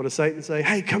 What does Satan say?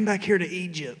 Hey, come back here to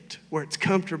Egypt where it's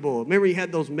comfortable. Remember you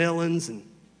had those melons and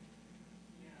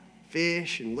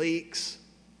fish and leeks?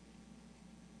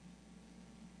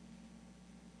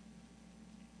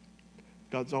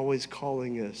 God's always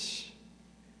calling us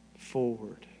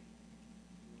forward.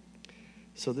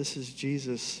 So this is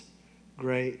Jesus'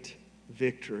 great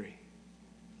victory.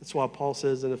 That's why Paul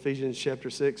says in Ephesians chapter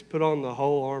 6, put on the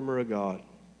whole armor of God.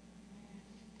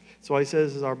 That's why he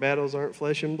says our battles aren't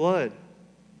flesh and blood.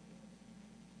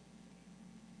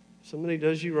 Somebody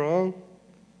does you wrong,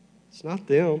 it's not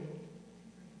them.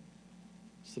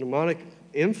 It's the demonic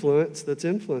influence that's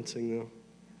influencing them.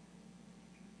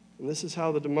 And this is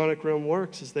how the demonic realm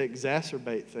works, is they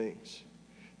exacerbate things.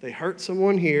 They hurt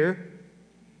someone here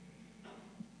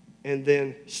and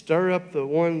then stir up the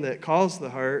one that caused the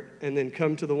hurt and then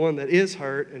come to the one that is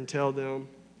hurt and tell them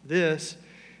this.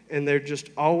 and they're just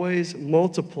always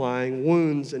multiplying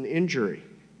wounds and injury.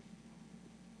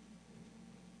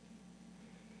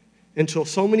 Until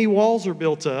so many walls are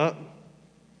built up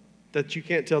that you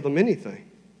can't tell them anything.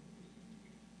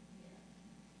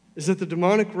 Is that the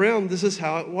demonic realm, this is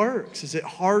how it works, is it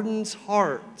hardens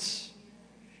hearts.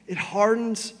 It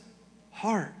hardens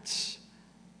hearts.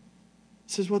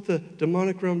 This is what the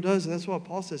demonic realm does, and that's why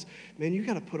Paul says, man, you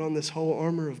got to put on this whole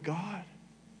armor of God.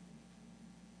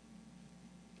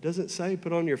 It doesn't say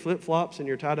put on your flip-flops and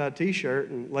your tie-dye t-shirt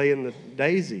and lay in the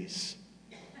daisies.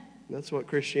 And that's what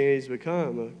Christianity's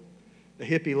become, a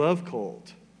hippie love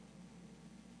cult.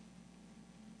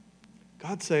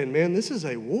 God's saying, man, this is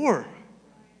a war.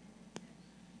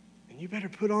 And you better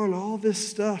put on all this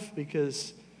stuff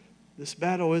because this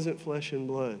battle isn't flesh and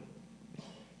blood.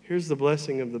 Here's the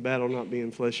blessing of the battle not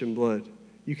being flesh and blood.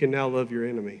 You can now love your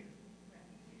enemy.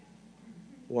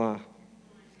 Why?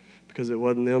 Because it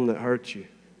wasn't them that hurt you.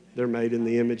 They're made in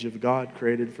the image of God,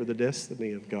 created for the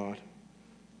destiny of God.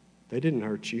 They didn't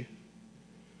hurt you.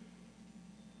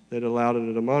 They'd allowed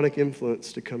a demonic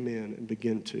influence to come in and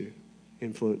begin to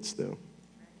influence them.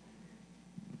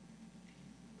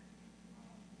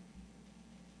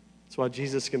 That's why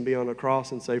Jesus can be on a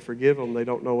cross and say, forgive them, they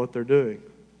don't know what they're doing.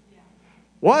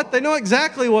 What? They know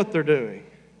exactly what they're doing.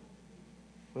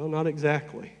 Well, not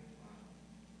exactly.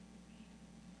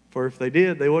 For if they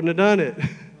did, they wouldn't have done it.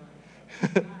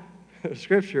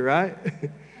 Scripture, right?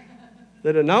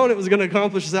 They'd have known it was going to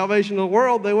accomplish the salvation of the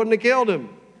world, they wouldn't have killed him.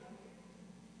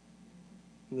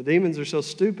 And the demons are so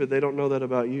stupid, they don't know that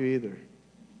about you either.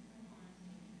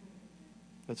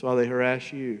 That's why they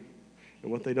harass you.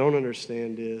 And what they don't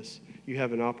understand is you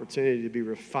have an opportunity to be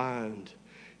refined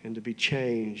and to be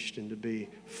changed and to be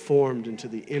formed into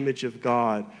the image of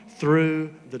God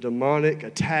through the demonic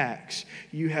attacks.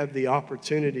 You have the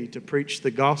opportunity to preach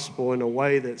the gospel in a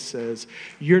way that says,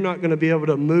 you're not going to be able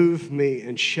to move me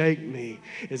and shake me,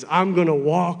 as I'm going to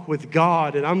walk with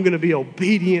God and I'm going to be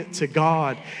obedient to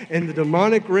God. In the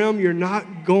demonic realm, you're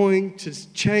not going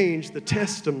to change the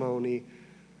testimony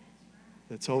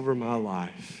that's over my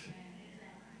life.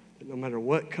 But no matter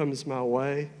what comes my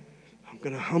way, I'm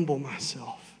going to humble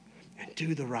myself and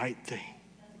do the right thing.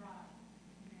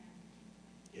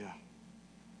 Yeah.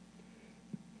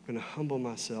 I'm going to humble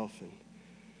myself and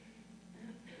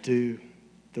do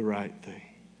the right thing.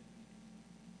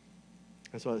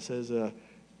 That's why it says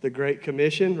the Great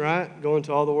Commission, right? Go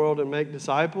into all the world and make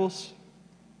disciples.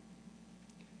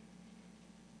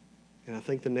 And I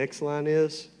think the next line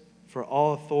is, for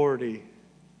all authority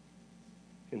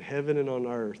in heaven and on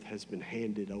earth has been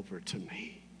handed over to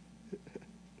me.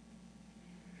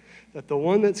 That the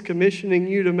one that's commissioning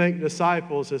you to make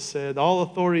disciples has said, all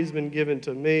authority has been given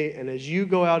to me, and as you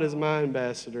go out as my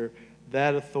ambassador,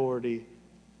 that authority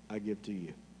I give to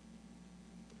you.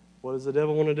 What does the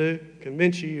devil want to do?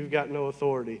 Convince you you've got no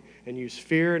authority and use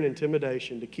fear and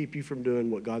intimidation to keep you from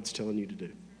doing what God's telling you to do.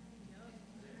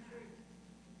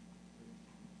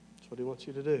 That's what he wants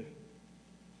you to do.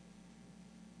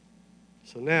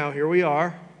 So now, here we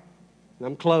are, and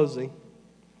I'm closing.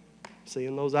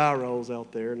 Seeing those eye rolls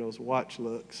out there and those watch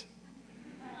looks.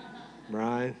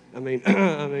 Brian,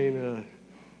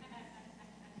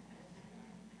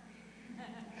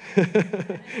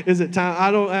 is it time?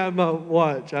 I don't have my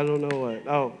watch. I don't know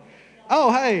what.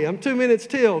 Oh, hey, I'm 2 minutes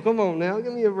till. Come on now,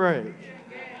 give me a break.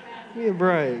 Give me a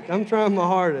break. I'm trying my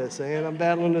hardest, and I'm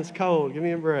battling this cold. Give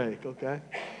me a break, okay?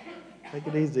 Take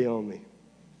it easy on me.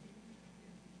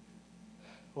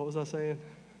 What was I saying?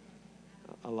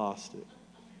 I lost it.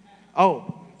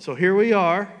 Oh, so here we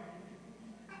are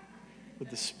with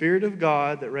the Spirit of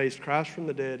God that raised Christ from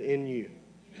the dead in you.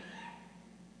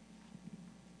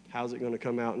 How's it going to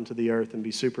come out into the earth and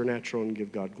be supernatural and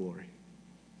give God glory?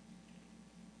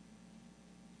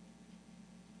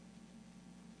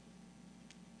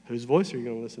 Whose voice are you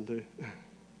going to listen to?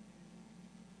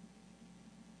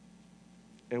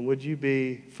 And would you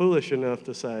be foolish enough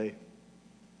to say,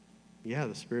 yeah,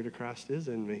 the Spirit of Christ is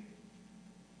in me?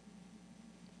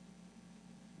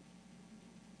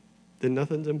 Then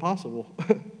nothing's impossible.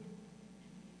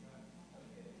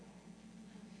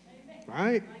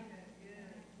 Right?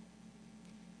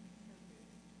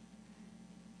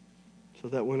 So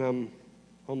that when I'm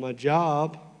on my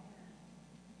job,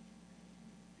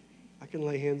 I can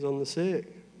lay hands on the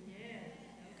sick.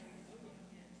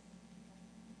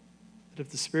 That if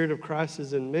the Spirit of Christ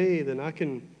is in me, then I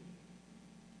can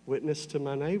witness to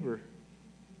my neighbor.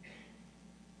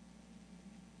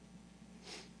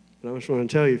 But I just want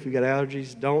to tell you, if you got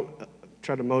allergies, don't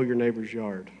try to mow your neighbor's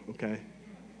yard, okay?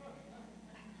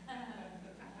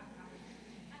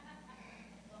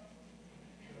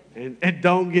 And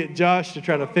don't get Josh to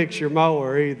try to fix your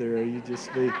mower either, or you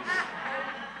just be,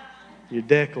 your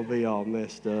deck will be all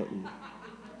messed up.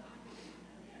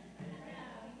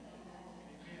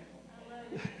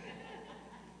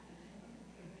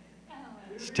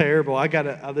 It's terrible.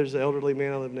 There's an elderly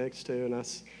man I live next to, and I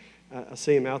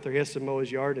see him out there. He has to mow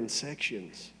his yard in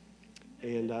sections.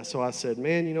 And so I said,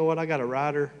 man, you know what? I got a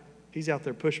rider. He's out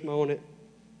there push mowing it,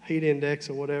 heat index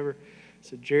or whatever. I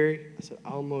said, Jerry,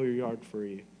 I'll mow your yard for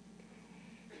you.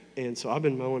 And so I've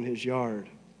been mowing his yard.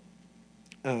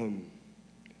 But I'm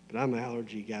an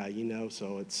allergy guy,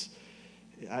 so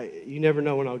you never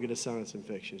know when I'll get a sinus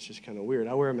infection. It's just kind of weird.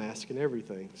 I wear a mask and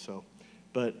everything. So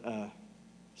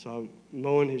I'm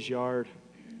mowing his yard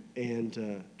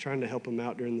and trying to help him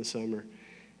out during the summer.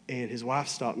 And his wife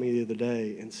stopped me the other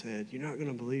day and said, you're not going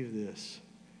to believe this.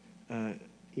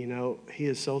 He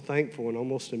is so thankful and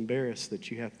almost embarrassed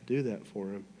that you have to do that for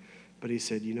him. But he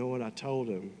said, you know what I told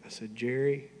him? I said,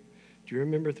 Jerry, do you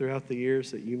remember throughout the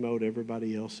years that you mowed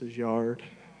everybody else's yard?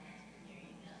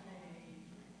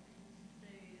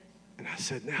 And I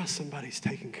said, now somebody's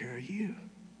taking care of you.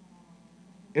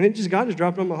 And God just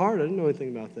dropped it on my heart. I didn't know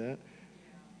anything about that.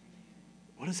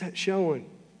 What is that showing?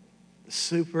 The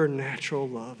supernatural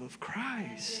love of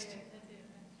Christ.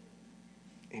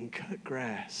 And cut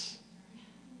grass.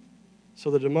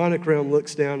 So the demonic realm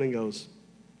looks down and goes,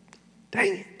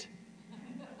 dang it.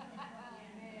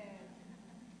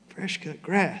 Fresh cut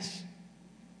grass.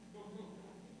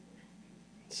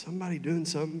 Somebody doing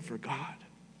something for God.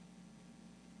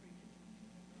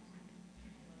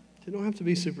 They don't have to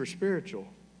be super spiritual.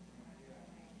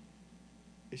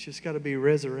 It's just got to be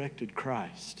resurrected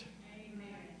Christ.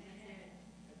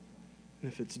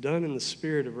 And if it's done in the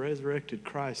spirit of resurrected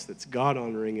Christ, that's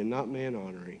God-honoring and not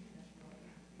man-honoring.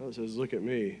 Not that says, look at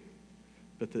me,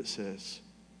 but that says,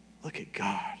 look at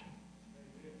God.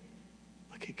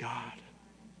 Look at God.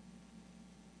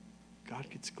 God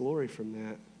gets glory from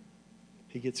that.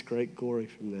 He gets great glory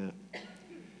from that.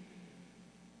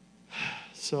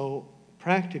 So,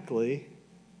 practically,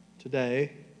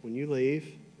 today, when you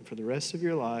leave, and for the rest of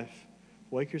your life,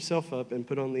 wake yourself up and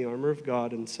put on the armor of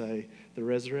God and say, the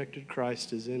resurrected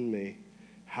Christ is in me.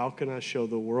 How can I show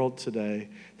the world today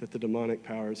that the demonic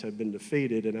powers have been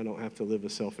defeated and I don't have to live a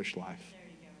selfish life?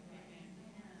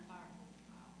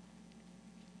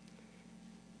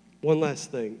 One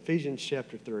last thing, Ephesians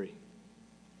chapter 3.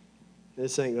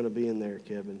 This ain't going to be in there,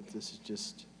 Kevin. This is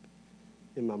just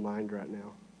in my mind right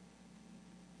now.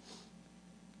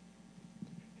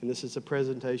 And this is a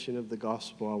presentation of the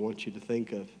gospel I want you to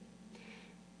think of.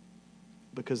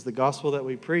 Because the gospel that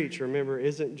we preach, remember,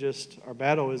 isn't just, our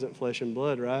battle isn't flesh and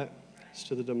blood, right? It's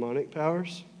to the demonic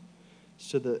powers.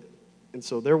 And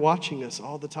so they're watching us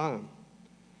all the time.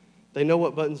 They know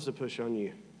what buttons to push on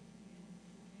you.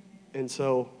 And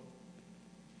so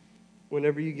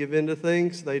whenever you give in to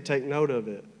things, they take note of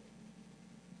it.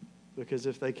 Because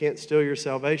if they can't steal your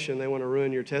salvation, they want to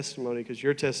ruin your testimony, because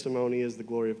your testimony is the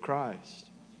glory of Christ.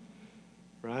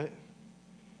 Right?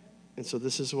 And so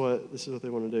this is what they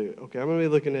want to do. Okay, I'm going to be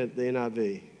looking at the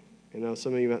NIV.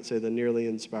 Some of you might say the nearly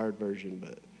inspired version,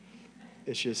 but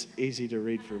it's just easy to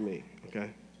read for me. Okay?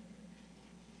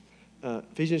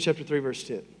 Ephesians chapter 3, verse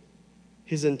 10.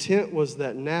 His intent was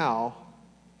that now,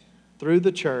 through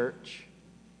the church,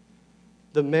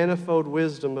 the manifold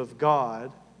wisdom of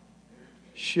God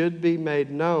should be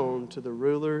made known to the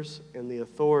rulers and the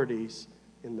authorities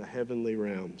in the heavenly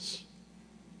realms.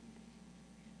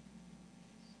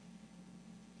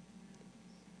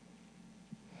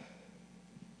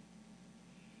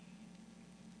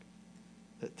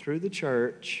 That through the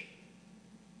church,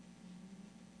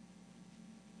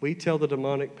 we tell the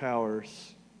demonic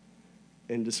powers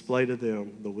and display to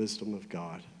them the wisdom of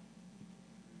God.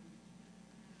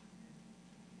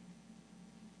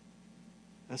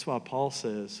 That's why Paul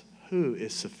says, who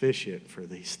is sufficient for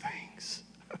these things?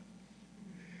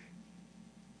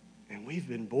 And we've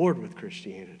been bored with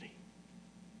Christianity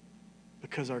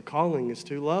because our calling is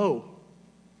too low.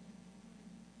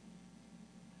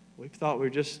 We've thought we're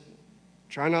just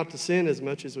try not to sin as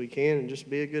much as we can and just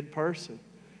be a good person.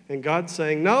 And God's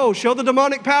saying, no, show the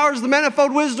demonic powers the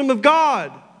manifold wisdom of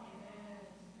God.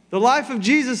 The life of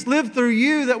Jesus lived through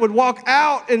you that would walk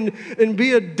out and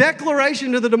be a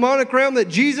declaration to the demonic realm that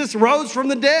Jesus rose from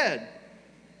the dead.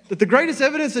 That the greatest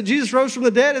evidence that Jesus rose from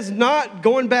the dead is not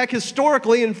going back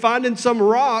historically and finding some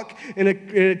rock and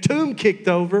a tomb kicked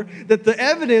over. That the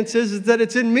evidence is that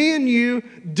it's in me and you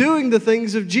doing the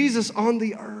things of Jesus on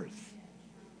the earth.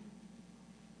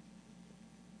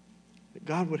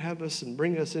 God would have us and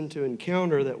bring us into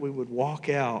encounter that we would walk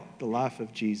out the life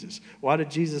of Jesus. Why did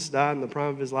Jesus die in the prime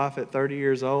of his life at 30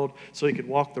 years old? So he could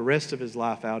walk the rest of his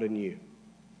life out in you.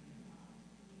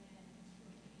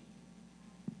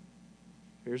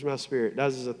 Here's my spirit.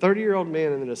 Dies as a 30-year-old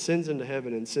man and then ascends into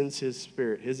heaven and sends his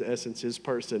spirit, his essence, his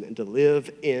person, and to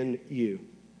live in you.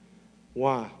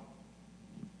 Why?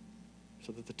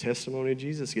 So that the testimony of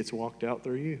Jesus gets walked out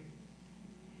through you.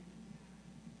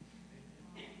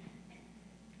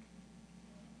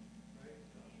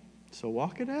 So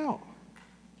walk it out.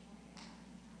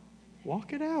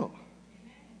 Walk it out.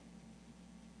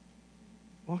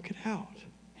 Walk it out.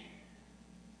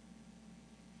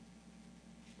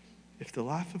 If the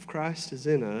life of Christ is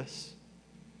in us,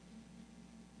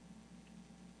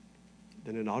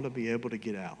 then it ought to be able to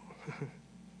get out.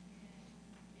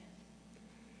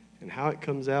 And how it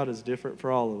comes out is different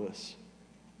for all of us.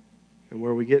 And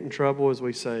where we get in trouble is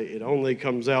we say, it only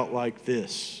comes out like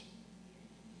this.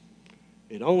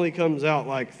 It only comes out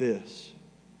like this.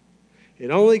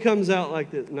 It only comes out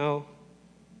like this. No.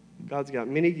 God's got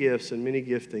many gifts and many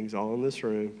giftings all in this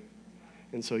room.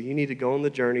 And so you need to go on the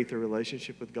journey through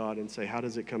relationship with God and say, how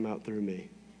does it come out through me?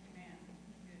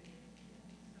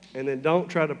 And then don't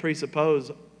try to presuppose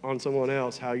on someone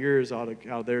else how theirs ought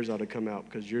to come out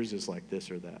because yours is like this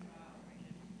or that.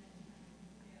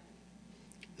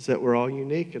 It's that we're all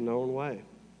unique in our own way.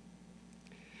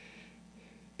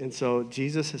 And so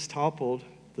Jesus has toppled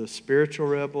the spiritual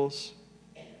rebels,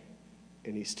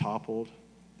 and he's toppled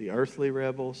the earthly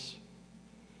rebels,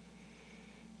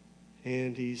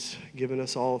 and he's given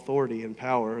us all authority and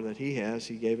power that he has.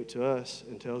 He gave it to us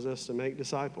and tells us to make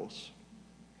disciples.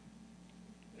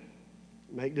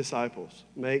 Make disciples.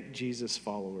 Make Jesus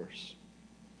followers.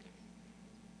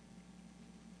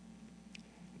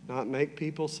 Not make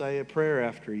people say a prayer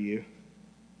after you,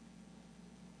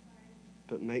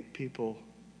 but make people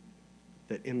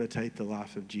that imitate the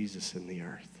life of Jesus in the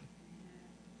earth.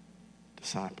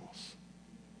 Disciples.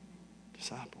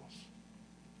 Disciples.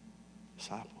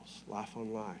 Disciples. Life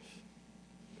on life.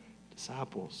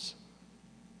 Disciples.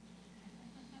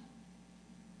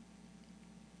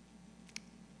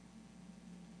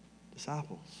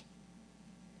 Disciples.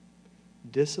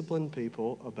 Discipline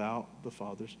people about the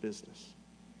Father's business.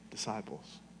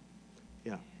 Disciples.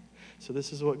 Yeah. So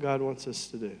this is what God wants us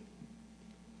to do.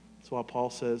 That's why Paul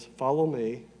says, follow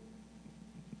me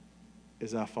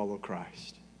as I follow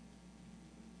Christ.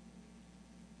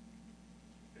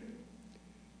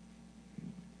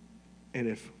 And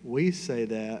if we say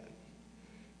that,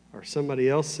 or somebody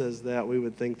else says that, we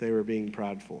would think they were being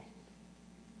prideful.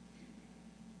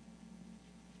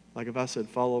 Like if I said,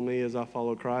 follow me as I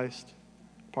follow Christ,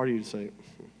 part of you would say,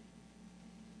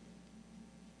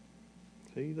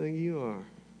 who do you think you are?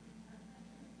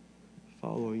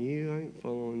 Following you, I ain't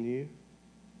following you.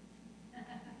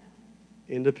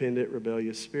 Independent,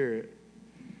 rebellious spirit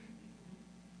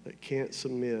that can't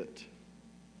submit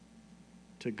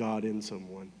to God in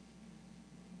someone.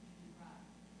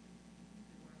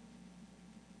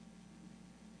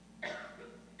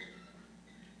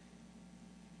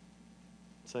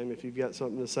 Same if you've got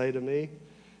something to say to me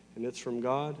and it's from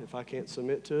God, if I can't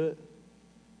submit to it,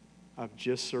 I've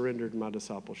just surrendered my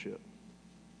discipleship.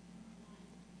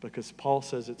 Because Paul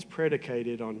says it's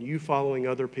predicated on you following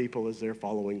other people as they're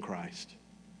following Christ.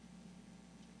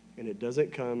 And it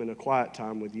doesn't come in a quiet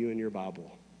time with you and your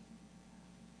Bible.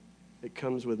 It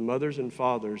comes with mothers and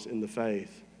fathers in the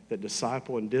faith that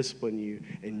disciple and discipline you,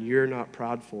 and you're not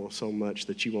prideful so much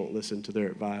that you won't listen to their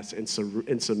advice and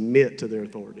submit to their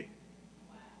authority.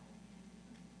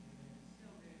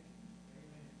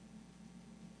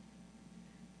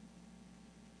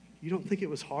 You don't think it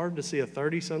was hard to see a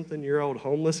 30-something-year-old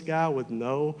homeless guy with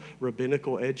no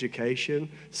rabbinical education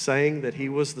saying that he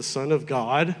was the Son of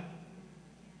God?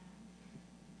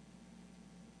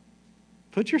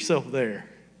 Put yourself there.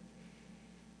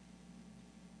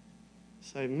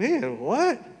 Say, man,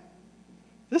 what?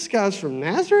 This guy's from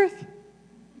Nazareth?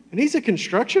 And he's a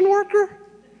construction worker?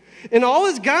 And all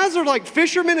his guys are like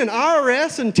fishermen and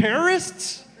IRS and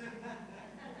terrorists?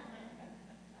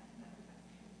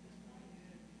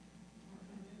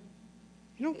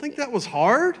 You don't think that was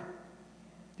hard?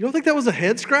 You don't think that was a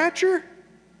head scratcher?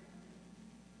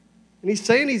 And he's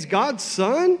saying he's God's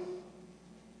son?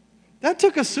 That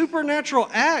took a supernatural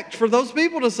act for those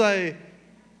people to say,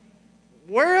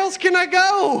 where else can I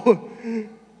go? And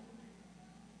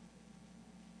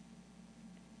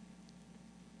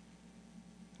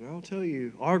I'll tell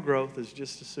you, our growth is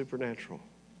just as supernatural.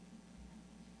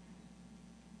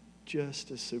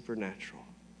 Just as supernatural.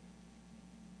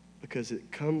 Because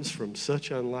it comes from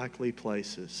such unlikely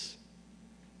places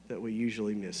that we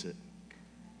usually miss it.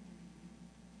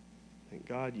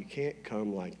 God, you can't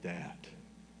come like that.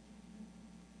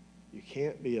 You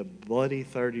can't be a bloody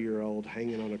 30-year-old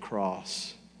hanging on a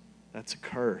cross. That's a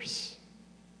curse.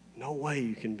 No way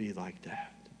you can be like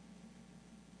that.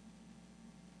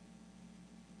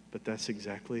 But that's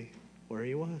exactly where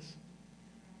he was.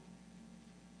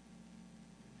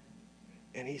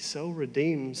 And he so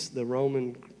redeems the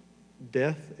Roman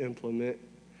death implement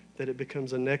that it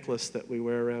becomes a necklace that we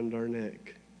wear around our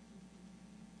neck.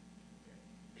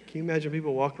 Can you imagine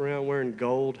people walking around wearing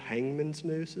gold hangman's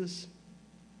nooses?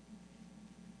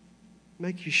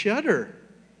 Make you shudder.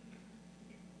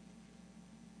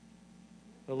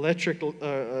 A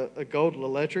gold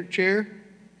electric chair.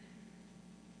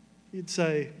 You'd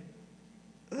say,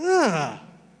 ugh.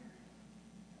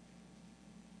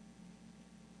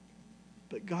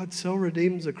 But God so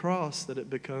redeems the cross that it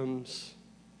becomes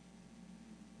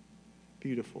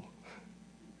beautiful.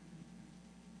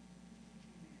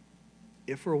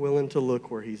 If we're willing to look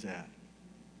where he's at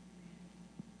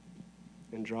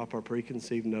and drop our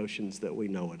preconceived notions that we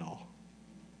know it all,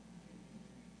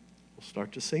 we'll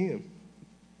start to see him.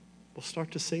 We'll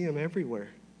start to see him everywhere.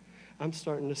 I'm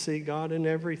starting to see God in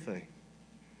everything.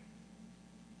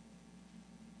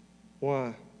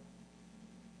 Why?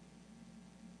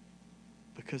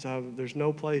 Because there's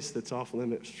no place that's off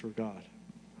limits for God.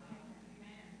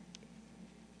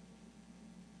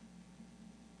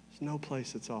 There's no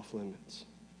place that's off limits.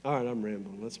 All right, I'm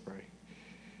rambling. Let's pray.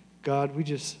 God, we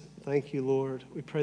just thank you, Lord. We pray